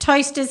them.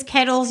 Toasters,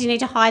 kettles, you need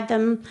to hide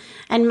them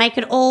and make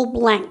it all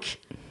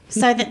blank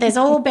so that there's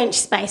all bench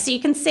space so you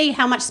can see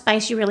how much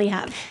space you really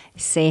have.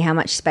 See how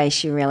much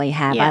space you really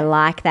have. Yeah. I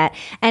like that.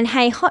 And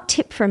hey, hot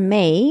tip from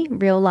me,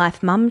 real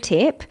life mum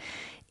tip.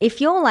 If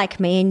you're like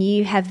me and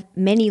you have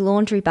many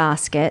laundry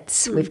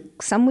baskets, with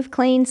some with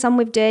clean, some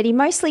with dirty,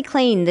 mostly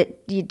clean that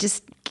you're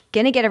just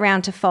going to get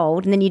around to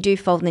fold, and then you do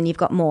fold and then you've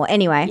got more.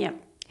 Anyway, Yep.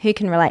 Who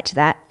can relate to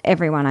that?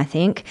 Everyone, I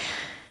think.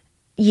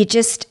 You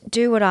just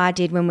do what I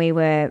did when we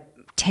were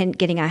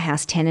getting our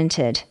house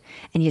tenanted,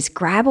 and you just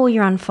grab all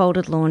your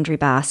unfolded laundry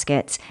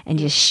baskets and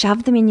you just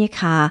shove them in your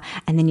car,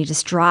 and then you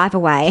just drive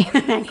away.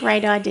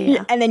 Great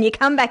idea. And then you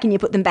come back and you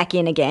put them back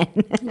in again.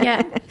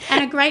 Yeah.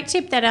 And a great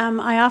tip that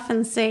I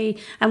often see,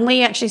 and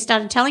we actually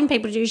started telling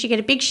people to do, is you get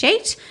a big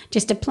sheet,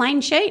 just a plain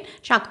sheet,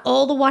 chuck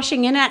all the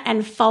washing in it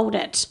and fold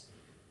it.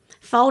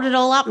 Fold it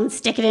all up and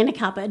stick it in a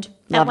cupboard.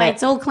 That Love way it.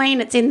 it's all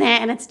clean, it's in there,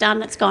 and it's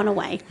done, it's gone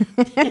away.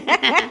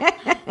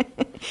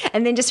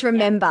 And then just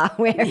remember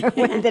where that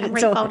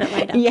it's Refold it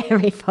later. Yeah,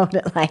 refold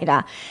it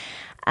later.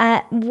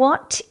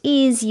 What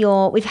is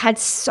we've had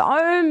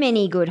so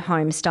many good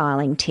home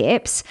styling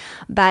tips,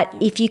 but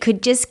if you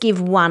could just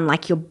give one,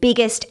 like your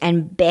biggest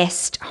and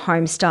best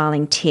home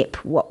styling tip,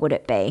 what would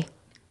it be?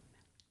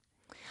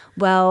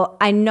 Well,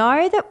 I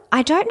know that,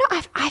 I don't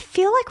know, I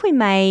feel like we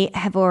may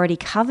have already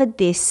covered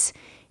this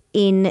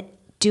in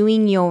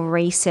doing your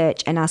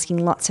research and asking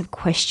lots of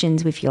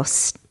questions with your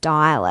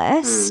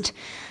stylist.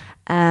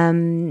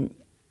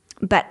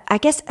 But I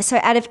guess, so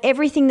out of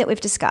everything that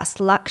we've discussed,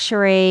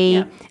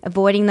 luxury,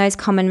 avoiding those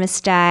common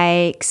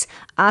mistakes,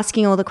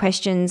 asking all the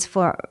questions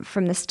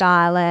from the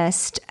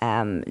stylist,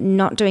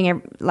 not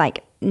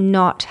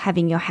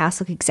having your house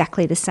look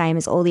exactly the same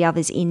as all the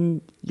others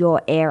in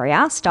your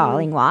area,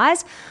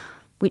 styling-wise,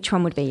 which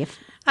one would be your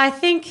I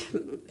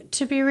think,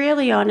 to be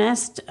really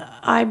honest,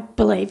 I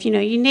believe, you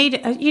need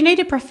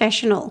a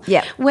professional.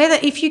 Yeah. Whether,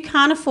 if you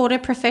can't afford a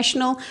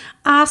professional,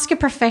 ask a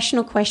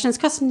professional questions. It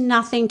costs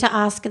nothing to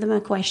ask them a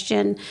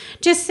question.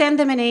 Just send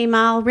them an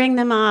email, ring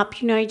them up,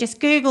 just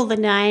Google the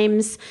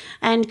names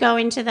and go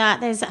into that.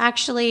 There's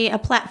actually a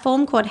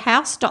platform called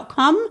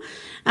house.com,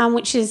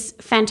 which is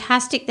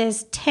fantastic.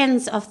 There's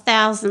tens of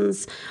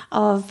thousands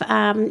of,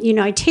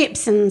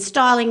 tips and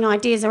styling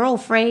ideas. They're all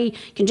free.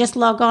 You can just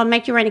log on,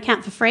 make your own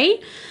account for free.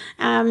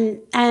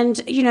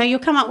 You'll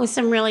come up with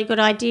some really good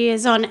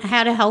ideas on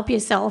how to help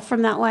yourself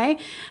from that way.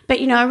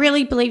 But, I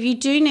really believe you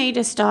do need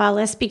a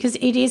stylist because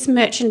it is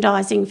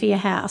merchandising for your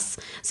house.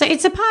 So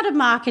it's a part of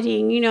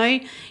marketing,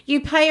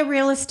 You pay a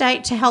real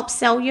estate to help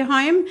sell your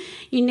home.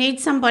 You need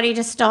somebody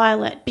to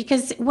style it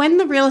because when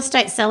the real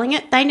estate's selling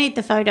it, they need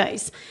the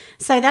photos.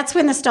 So that's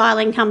when the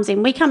styling comes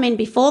in. We come in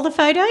before the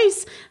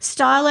photos,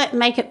 style it,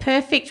 make it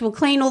perfect. We'll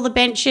clean all the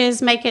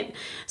benches, make it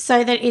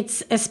so that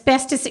it's as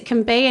best as it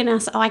can be, and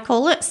as I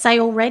call it,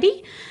 sale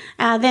ready.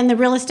 Then the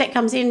real estate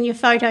comes in your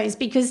photos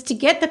because to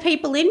get the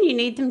people in, you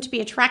need them to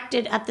be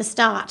attracted at the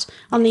start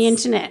on the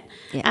internet.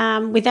 Yeah.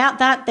 Without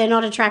that, they're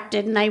not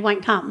attracted and they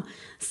won't come.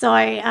 So,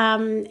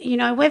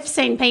 we've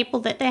seen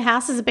people that their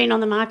houses have been on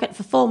the market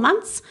for 4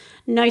 months,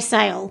 no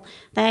sale.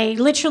 They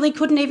literally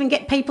couldn't even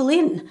get people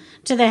in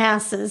to their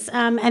houses.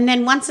 And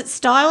then once it's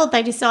styled,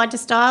 they decide to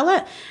style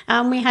it.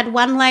 We had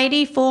one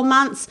lady, 4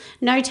 months,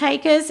 no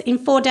takers. In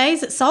 4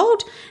 days it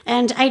sold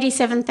and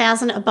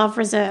 87,000 above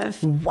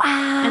reserve.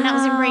 Wow. And that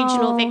was in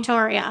regional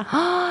Victoria.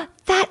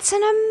 That's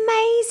an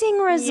amazing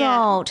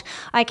result.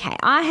 Yeah. Okay,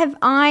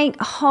 I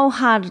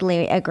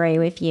wholeheartedly agree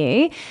with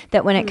you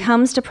that when it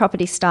comes to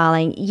property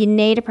styling, you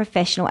need a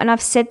professional. And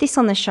I've said this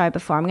on the show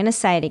before. I'm going to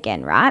say it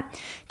again, right?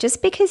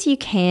 Just because you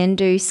can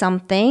do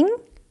something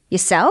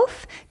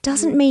yourself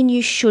doesn't mean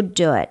you should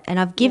do it. And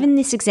I've given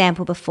this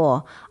example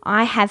before.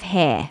 I have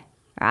hair,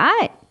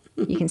 right?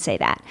 You can see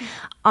that.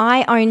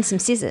 I own some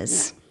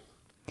scissors.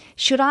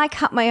 Should I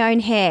cut my own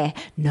hair?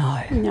 No.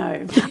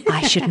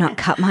 I should not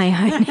cut my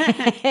own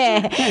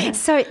hair.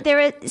 So there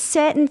are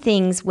certain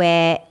things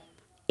where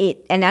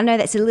and I know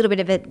that's a little bit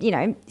of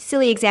a,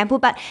 silly example,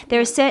 but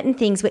there are certain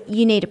things where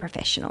you need a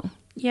professional.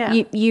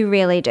 Yeah. You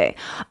really do.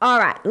 All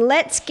right,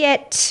 let's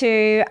get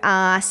to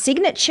our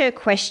signature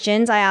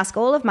questions. I ask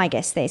all of my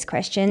guests these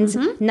questions.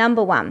 Mm-hmm.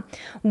 Number 1,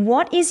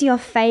 what is your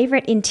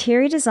favourite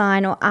interior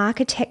design or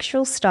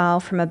architectural style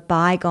from a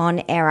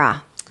bygone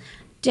era?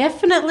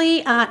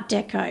 Definitely Art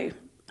Deco.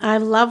 I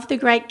love the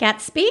Great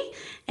Gatsby.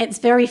 It's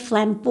very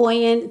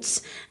flamboyant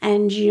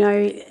and,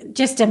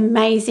 just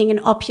amazing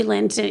and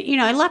opulent,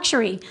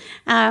 luxury.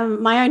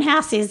 My own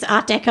house is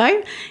Art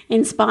Deco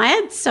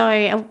inspired,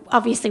 so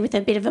obviously with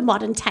a bit of a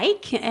modern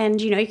take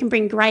and, you can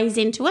bring greys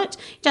into it.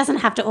 It doesn't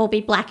have to all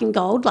be black and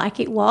gold like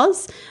it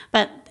was,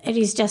 but it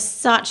is just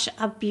such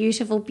a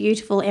beautiful,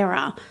 beautiful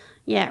era.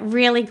 Yeah,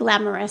 really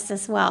glamorous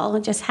as well.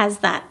 It just has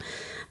that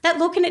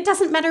look, and it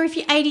doesn't matter if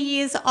you're 80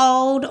 years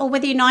old or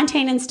whether you're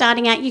 19 and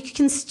starting out, you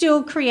can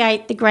still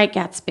create the Great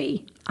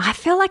Gatsby. I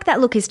feel like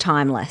that look is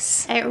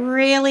timeless. It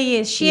really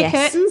is. Sheer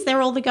curtains, they're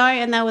all the go,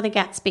 and they were the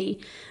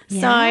Gatsby.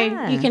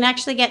 Yeah. So you can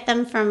actually get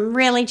them from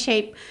really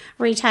cheap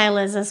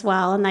retailers as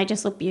well, and they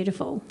just look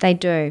beautiful. They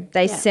do.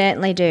 They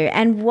certainly do.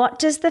 And what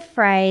does the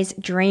phrase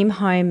dream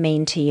home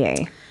mean to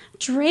you?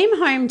 Dream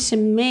home to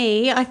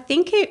me, I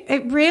think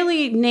it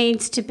really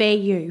needs to be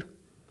you.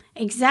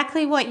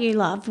 Exactly what you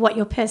love, what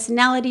your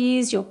personality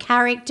is, your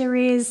character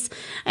is.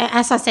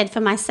 As I said,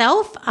 for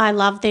myself, I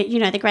love the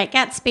Great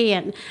Gatsby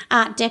and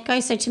Art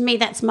Deco. So to me,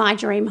 that's my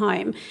dream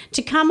home.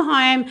 To come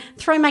home,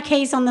 throw my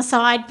keys on the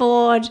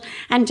sideboard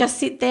and just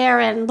sit there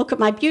and look at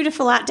my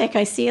beautiful Art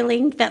Deco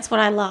ceiling. That's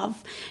what I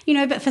love.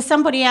 But for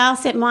somebody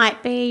else, it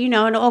might be,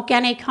 an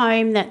organic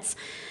home that's,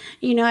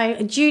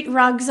 jute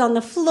rugs on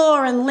the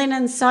floor and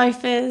linen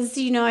sofas,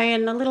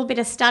 and a little bit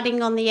of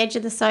studding on the edge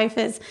of the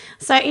sofas.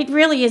 So it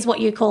really is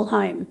what you call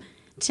home.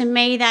 To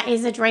me, that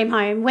is a dream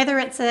home. Whether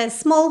it's a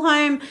small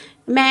home,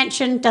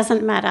 mansion,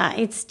 doesn't matter.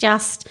 It's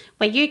just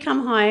where you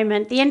come home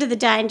at the end of the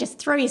day and just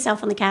throw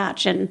yourself on the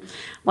couch and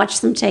watch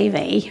some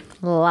TV.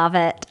 Love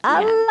it.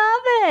 I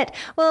love it.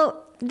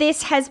 Well,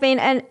 this has been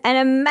an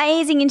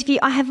amazing interview.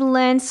 I have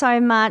learned so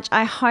much.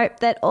 I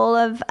hope that all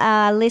of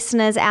our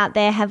listeners out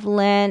there have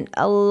learned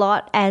a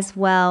lot as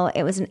well.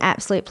 It was an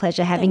absolute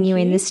pleasure having you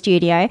in the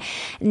studio.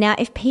 Now,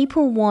 if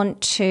people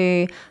want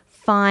to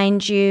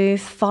find you,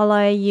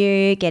 follow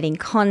you, get in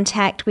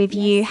contact with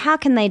you, how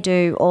can they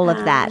do all of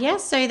that?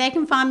 Yes, so they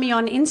can find me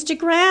on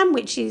Instagram,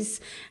 which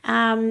is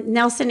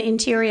Nelson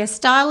Interior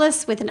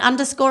Stylist with an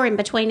underscore in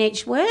between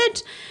each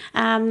word.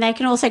 They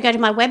can also go to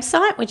my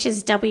website, which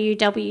is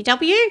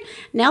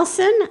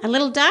www.nelson, a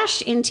little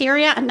dash,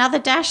 interior, another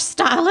dash,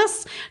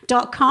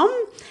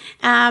 stylist.com.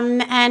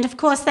 And, of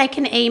course, they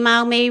can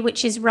email me,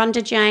 which is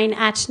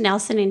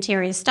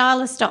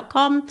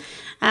rhondajane@nelsoninteriorstylist.com.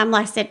 Like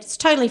I said, it's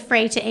totally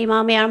free to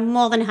email me. I'm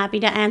more than happy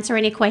to answer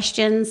any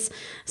questions.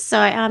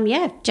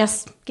 So,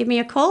 just give me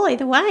a call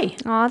either way.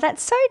 Oh,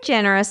 that's so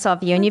generous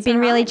of you. And you've been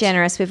really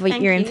generous with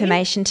your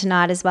information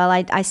tonight as well.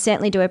 I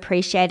certainly do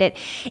appreciate it.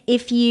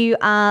 If you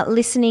are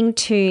listening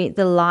to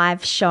the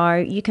live show,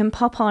 you can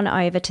pop on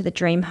over to the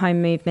Dream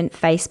Home Movement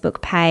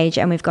Facebook page,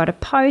 and we've got a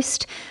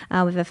post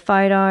with a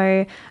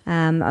photo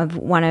of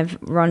one of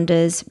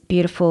Rhonda's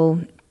beautiful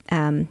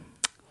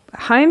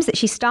homes that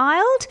she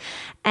styled,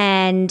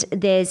 and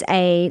there's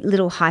a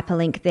little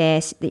hyperlink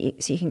there so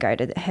you can go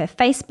to her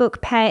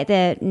Facebook page,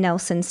 the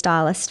Nelson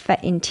Stylist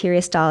Interior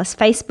Stylist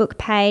Facebook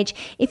page.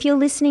 If you're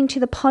listening to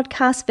the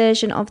podcast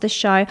version of the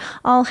show,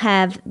 I'll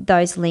have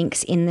those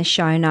links in the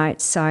show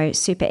notes, so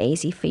super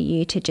easy for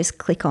you to just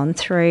click on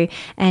through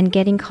and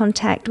get in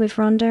contact with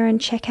Rhonda and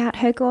check out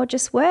her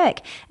gorgeous work.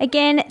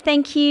 Again,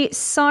 thank you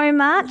so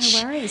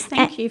much. No worries.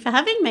 Thank you for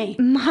having me.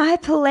 My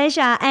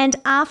pleasure. And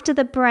after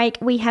the break,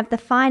 we have the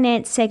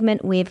finance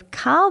segment with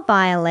Carl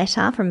Violetta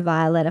from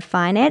Violetta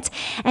Finance,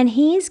 and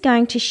he's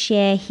going to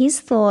share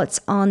his thoughts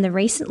on the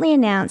recently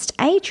announced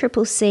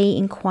ACCC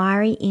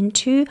inquiry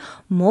into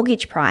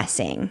mortgage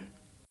pricing.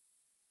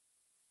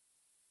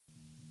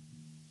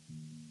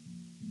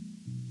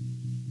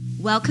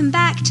 Welcome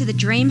back to the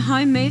Dream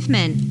Home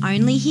Movement,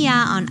 only here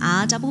on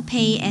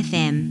RPP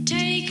FM.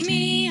 Take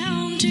me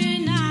home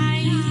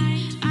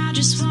tonight. I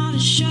just want to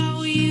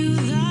show you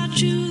the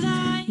true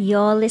light.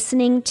 You're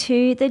listening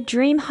to the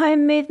Dream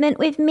Home Movement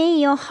with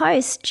me, your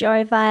host,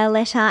 Jo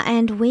Violetta,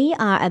 and we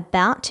are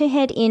about to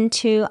head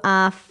into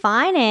our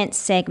finance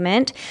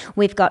segment.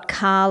 We've got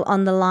Carl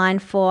on the line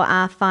for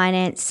our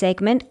finance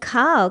segment.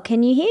 Carl,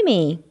 can you hear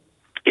me?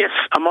 Yes,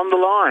 I'm on the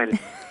line.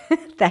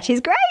 That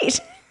is great.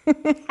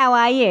 How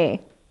are you?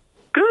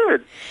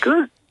 Good.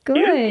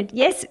 Good.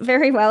 Yes,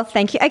 very well,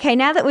 thank you. Okay,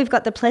 now that we've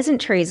got the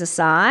pleasantries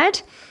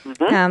aside,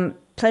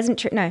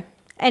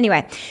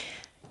 anyway,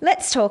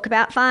 let's talk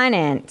about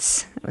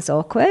finance. That was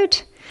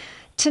awkward.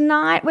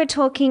 Tonight we're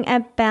talking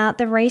about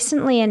the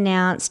recently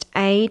announced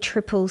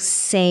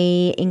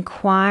ACCC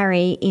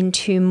inquiry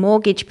into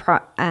mortgage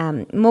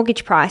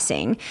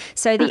pricing.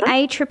 So the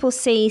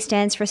ACCC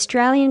stands for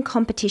Australian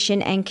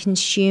Competition and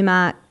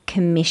Consumer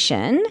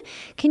Commission.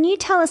 Can you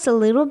tell us a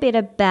little bit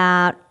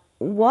about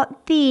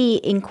what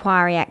the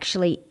inquiry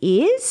actually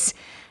is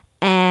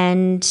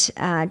and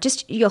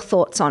just your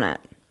thoughts on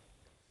it?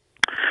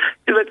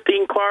 Look, the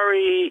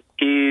inquiry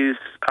is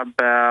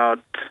about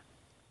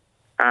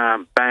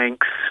some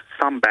banks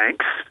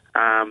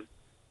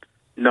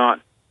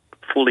not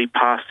fully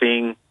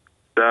passing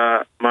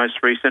the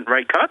most recent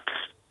rate cuts.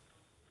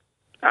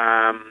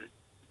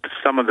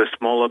 Some of the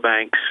smaller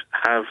banks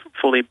have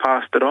fully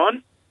passed it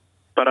on,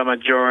 but a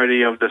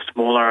majority of the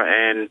smaller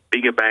and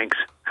bigger banks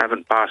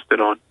haven't passed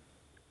it on.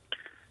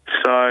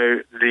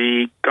 So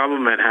the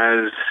government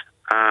has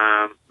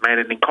made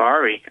an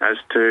inquiry as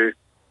to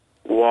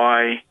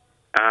why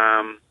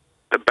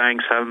the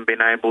banks haven't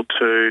been able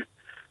to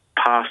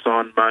pass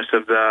on most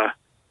of the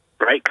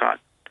rate cut.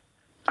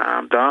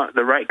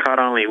 The rate cut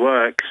only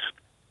works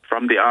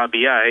from the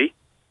RBA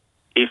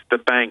if the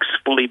banks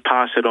fully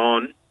pass it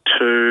on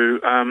to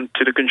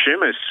the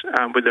consumers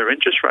with their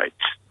interest rates.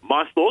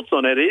 My thoughts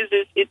on it is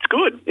it's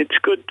good. It's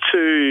good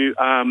to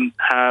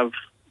have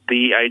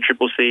the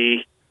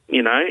ACCC,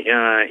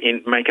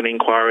 make an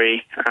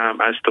inquiry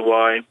as to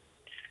why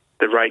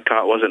the rate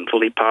cut wasn't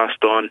fully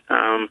passed on,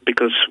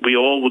 because we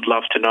all would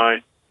love to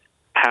know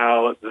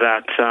how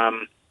that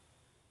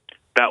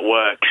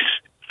works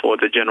for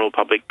the general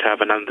public to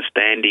have an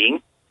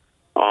understanding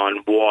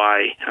on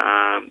why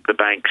the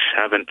banks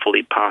haven't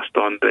fully passed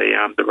on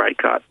the rate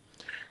cut.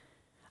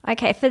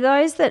 Okay, for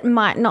those that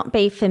might not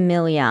be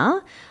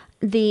familiar,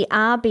 the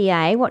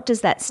RBA, what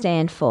does that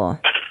stand for?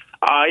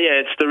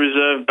 It's the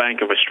Reserve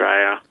Bank of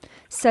Australia.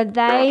 So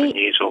They're on they... the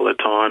news all the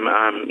time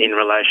in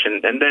relation,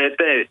 and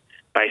they're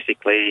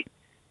basically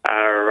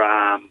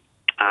a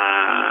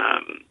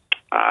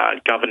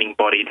governing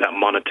body that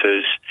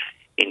monitors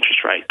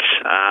interest rates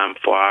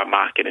for our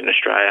market in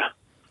Australia.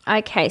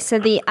 Okay, so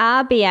the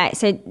RBA,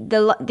 so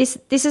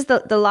this is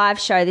the live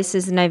show. This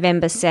is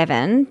November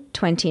 7,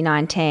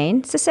 2019.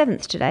 It's the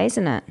 7th today,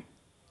 isn't it?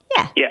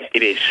 Yeah. Yeah,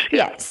 it is.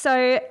 Yeah,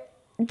 so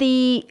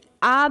the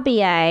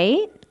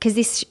RBA, because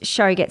this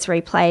show gets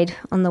replayed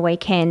on the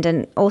weekend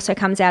and also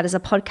comes out as a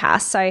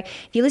podcast. So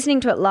if you're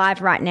listening to it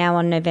live right now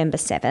on November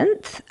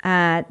 7th,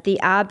 the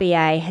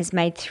RBA has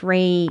made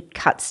 3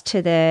 cuts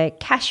to the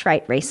cash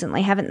rate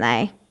recently, haven't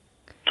they?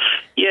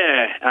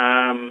 Yeah,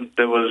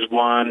 there was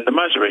one. The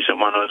most recent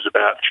one was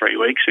about 3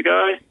 weeks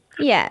ago.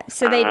 Yeah,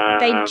 so they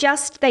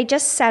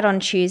just sat on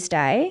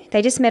Tuesday.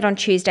 They just met on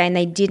Tuesday and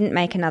they didn't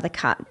make another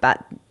cut,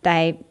 but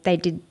they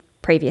did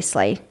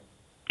previously.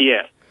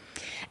 Yeah.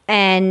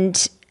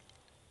 And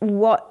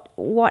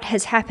what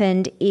has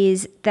happened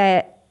is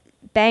that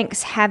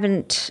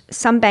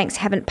some banks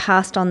haven't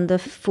passed on the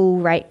full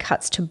rate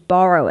cuts to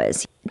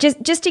borrowers.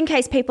 Just in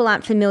case people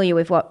aren't familiar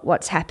with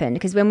what's happened,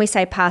 because when we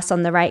say pass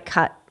on the rate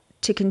cut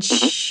to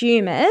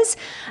consumers,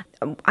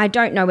 I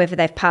don't know whether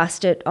they've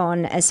passed it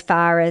on as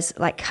far as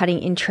like cutting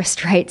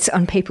interest rates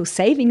on people's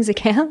savings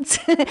accounts,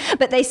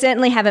 but they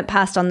certainly haven't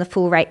passed on the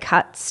full rate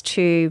cuts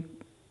to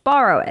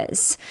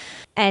borrowers.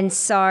 And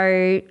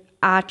so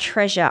our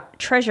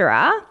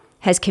treasurer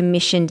has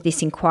commissioned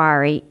this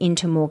inquiry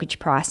into mortgage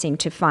pricing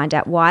to find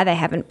out why they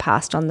haven't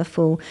passed on the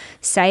full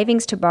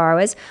savings to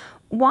borrowers.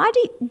 Why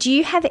do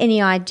you have any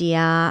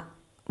idea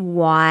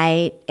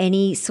why,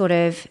 any sort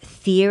of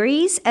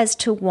theories as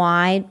to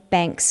why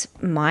banks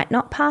might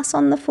not pass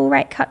on the full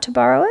rate cut to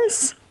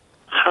borrowers?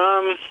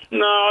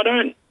 No, I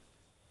don't.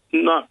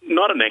 Not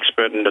an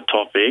expert in the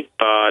topic,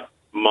 but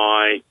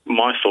my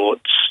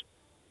thoughts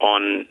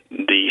on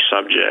the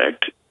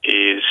subject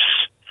is,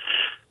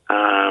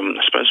 I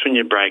suppose when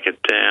you break it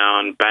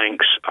down,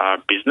 banks are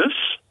business,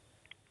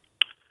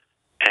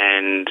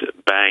 and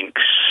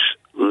banks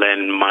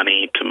lend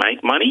money to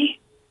make money.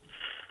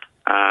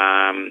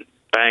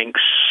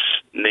 Banks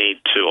need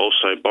to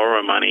also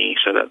borrow money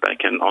so that they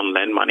can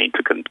on-lend money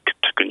to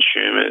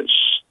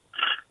consumers.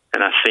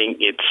 And I think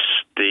it's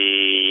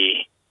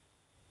the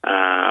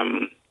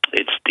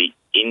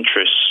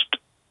interest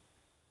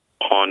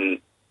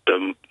on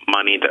the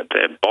money that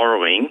they're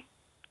borrowing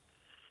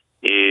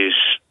is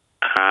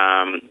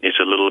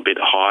a little bit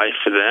high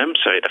for them,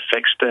 so it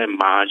affects their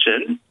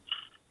margin.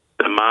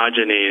 The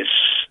margin is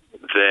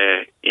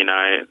the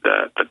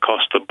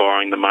cost of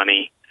borrowing the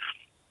money,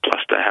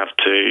 plus they have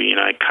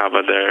to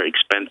cover their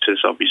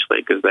expenses, obviously,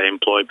 because they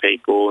employ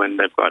people and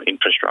they've got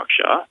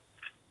infrastructure.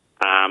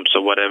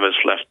 So whatever's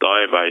left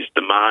over is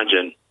the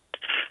margin.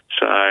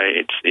 So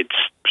it's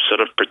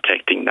sort of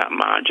protecting that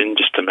margin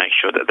just to make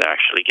sure that they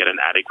actually get an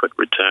adequate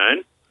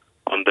return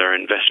on their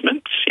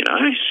investments.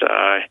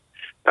 So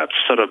that's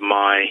sort of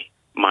my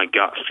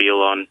gut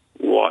feel on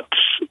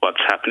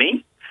what's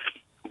happening.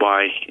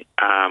 Why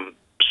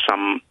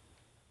some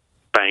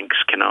banks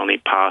can only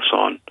pass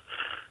on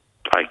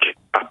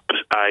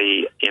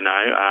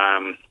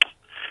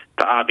the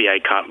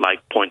RBA cut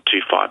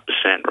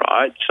 0.25%,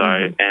 right?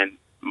 So and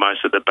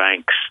most of the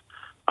banks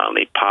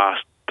only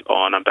passed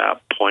on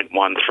about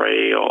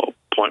 0.13 or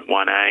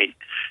 0.18%,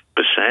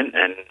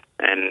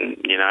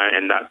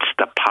 and that's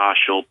the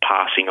partial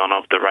passing on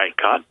of the rate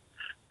cut.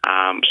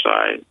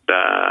 So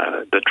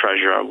the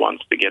treasurer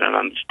wants to get an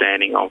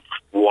understanding of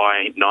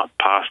why not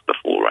pass the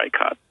full rate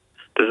cut.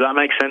 Does that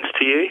make sense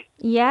to you?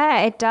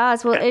 Yeah, it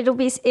does. Well,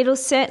 it'll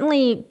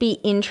certainly be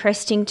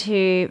interesting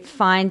to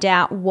find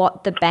out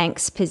what the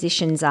bank's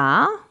positions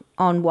are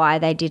on why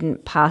they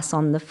didn't pass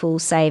on the full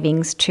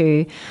savings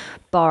to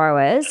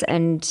borrowers,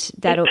 and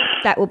that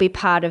will be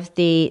part of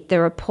the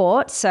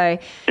report. So,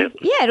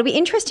 yeah, it'll be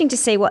interesting to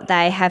see what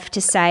they have to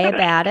say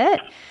about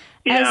it.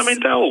 Yeah,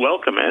 they'll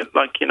welcome it.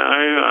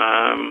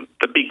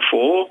 The Big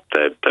Four,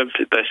 they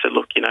said,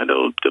 look,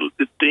 the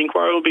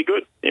inquiry will be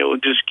good. It will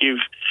just give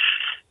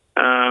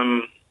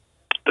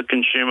the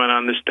consumer an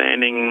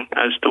understanding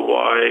as to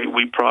why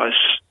we price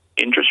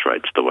interest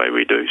rates the way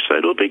we do. So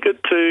it'll be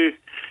good to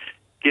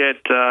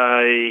get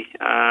a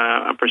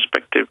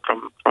perspective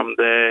from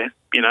their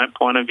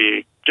point of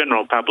view.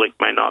 General public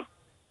may not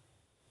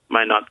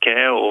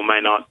care or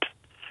may not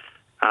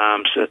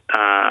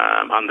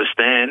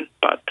understand,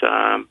 but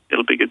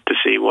it'll be good to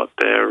see what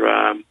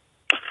their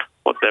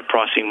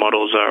pricing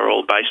models are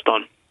all based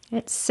on.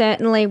 It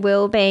certainly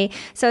will be.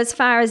 So as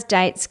far as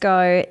dates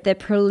go, the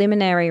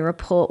preliminary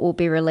report will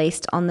be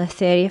released on the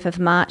 30th of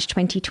March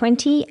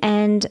 2020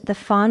 and the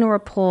final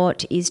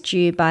report is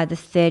due by the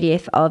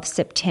 30th of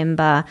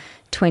September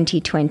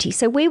 2020.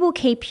 So we will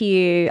keep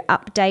you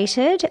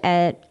updated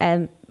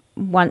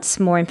once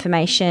more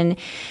information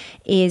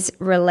is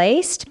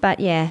released.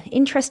 But yeah,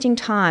 interesting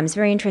times.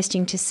 Very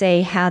interesting to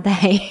see how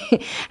they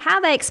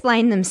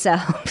explain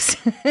themselves.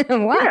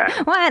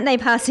 Why aren't they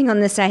passing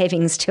on the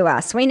savings to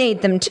us? We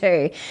need them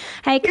too.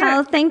 Hey,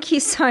 Carl, thank you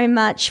so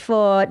much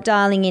for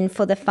dialing in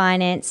for the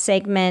finance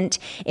segment.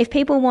 If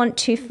people want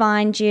to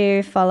find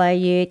you, follow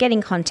you, get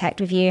in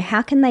contact with you,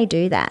 how can they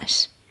do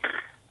that?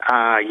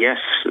 Yes,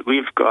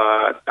 we've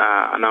got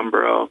a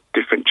number of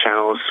different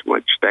channels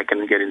which they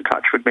can get in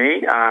touch with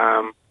me.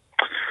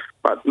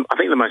 But I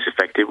think the most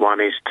effective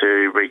one is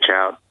to reach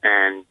out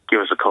and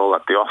give us a call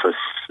at the office.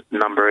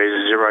 Number is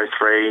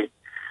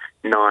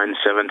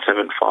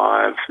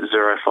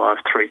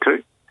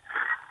 03-9775-0532.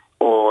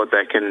 Or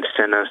they can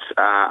send us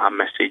a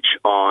message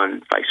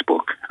on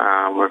Facebook.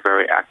 We're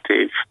very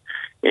active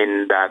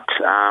in that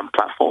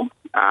platform.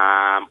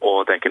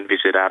 Or they can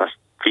visit us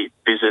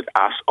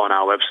on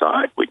our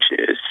website, which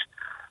is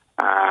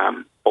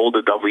all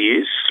the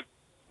W's,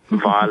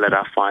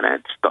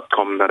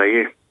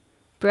 violettafinance.com.au.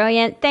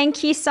 Brilliant.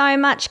 Thank you so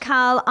much,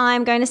 Carl.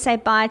 I'm going to say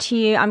bye to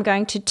you. I'm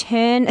going to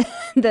turn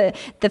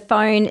the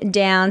phone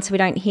down so we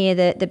don't hear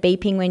the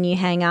beeping when you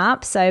hang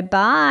up. So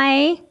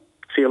bye.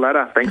 See you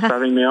later. Thanks for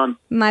having me on.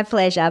 My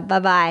pleasure.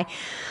 Bye-bye.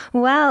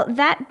 Well,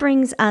 that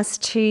brings us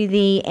to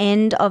the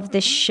end of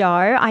the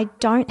show. I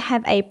don't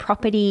have a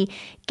property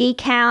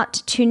geek out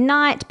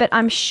tonight, but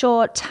I'm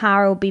sure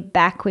Tara will be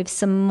back with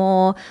some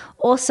more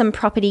awesome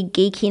property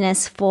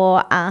geekiness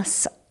for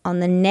us on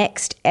the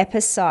next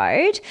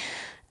episode.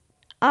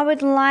 I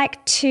would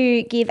like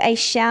to give a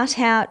shout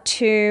out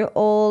to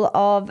all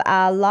of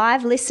our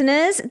live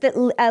listeners that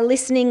are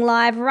listening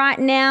live right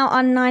now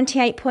on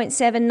 98.7,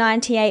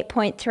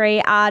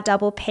 98.3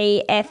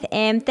 RPP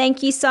FM.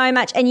 Thank you so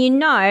much. And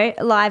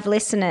live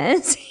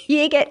listeners,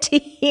 you get to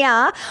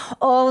hear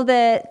all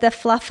the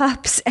fluff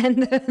ups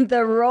and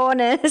the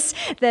rawness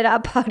that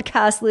our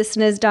podcast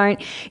listeners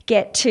don't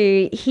get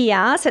to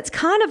hear. So it's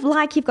kind of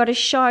like you've got a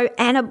show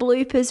and a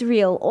bloopers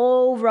reel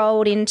all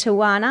rolled into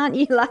one. Aren't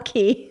you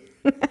lucky?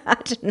 I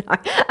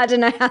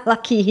don't know how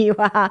lucky you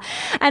are.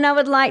 And I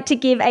would like to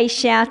give a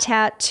shout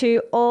out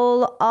to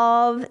all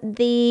of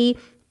the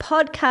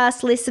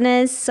podcast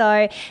listeners.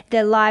 So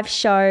the live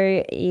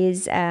show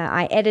is,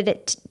 I edit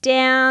it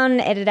down,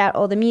 edit out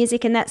all the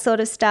music and that sort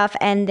of stuff,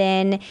 and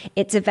then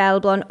it's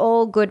available on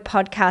all good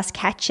podcast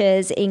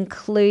catchers,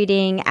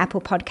 including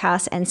Apple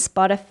Podcasts and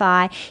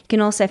Spotify. You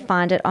can also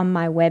find it on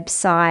my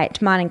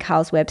website, mine and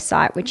Carl's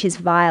website, which is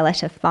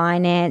Violetta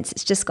Finance.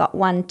 It's just got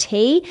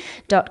 1t.com.au.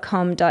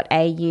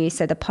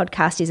 So the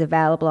podcast is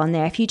available on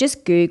there. If you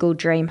just Google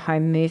Dream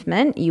Home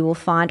Movement, you will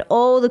find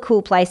all the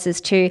cool places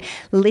to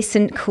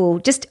listen.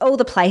 Just all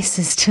the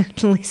places to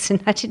listen.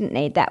 I didn't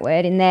need that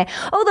word in there.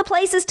 All the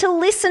places to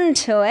listen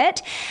to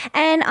it.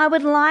 And I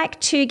would like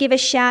to give a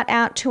shout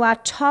out to our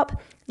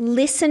top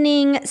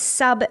listening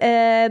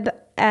suburb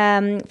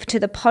to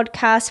the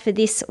podcast for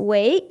this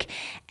week.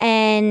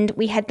 And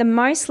we had the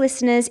most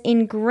listeners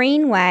in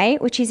Greenway,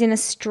 which is in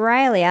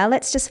Australia.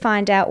 Let's just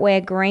find out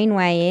where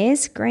Greenway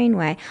is.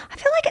 Greenway. I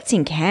feel like it's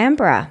in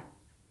Canberra.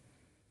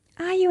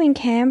 Are you in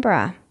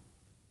Canberra?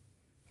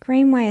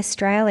 Greenway,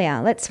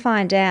 Australia. Let's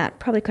find out.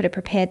 Probably could have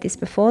prepared this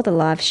before the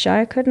live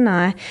show, couldn't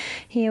I?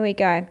 Here we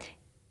go.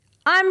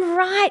 I'm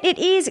right. It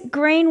is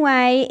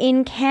Greenway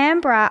in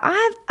Canberra.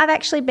 I've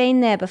actually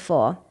been there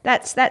before.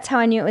 That's how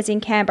I knew it was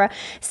in Canberra.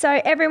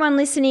 So everyone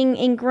listening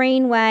in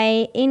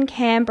Greenway in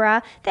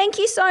Canberra, thank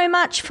you so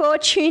much for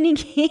tuning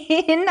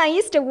in. I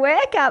used to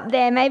work up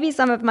there. Maybe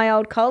some of my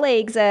old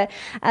colleagues are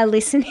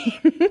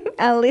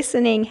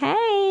listening.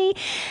 Hey,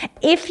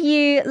 if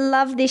you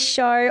love this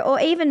show or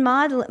even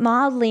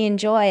mildly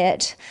enjoy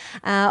it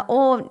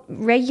or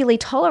regularly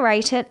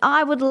tolerate it,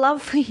 I would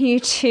love for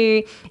you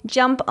to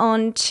jump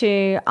on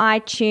to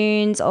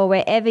iTunes or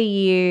wherever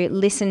you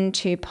listen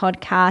to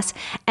podcasts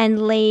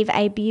and leave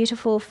a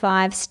beautiful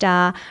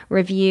 5-star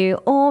review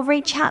or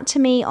reach out to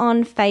me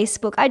on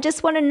Facebook. I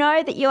just want to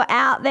know that you're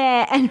out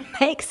there and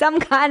make some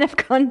kind of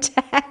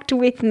contact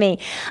with me.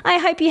 I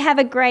hope you have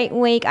a great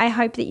week. I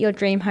hope that your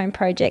dream home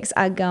projects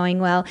are going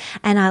well,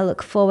 and I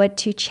look forward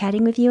to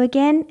chatting with you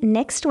again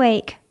next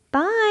week.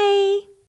 Bye.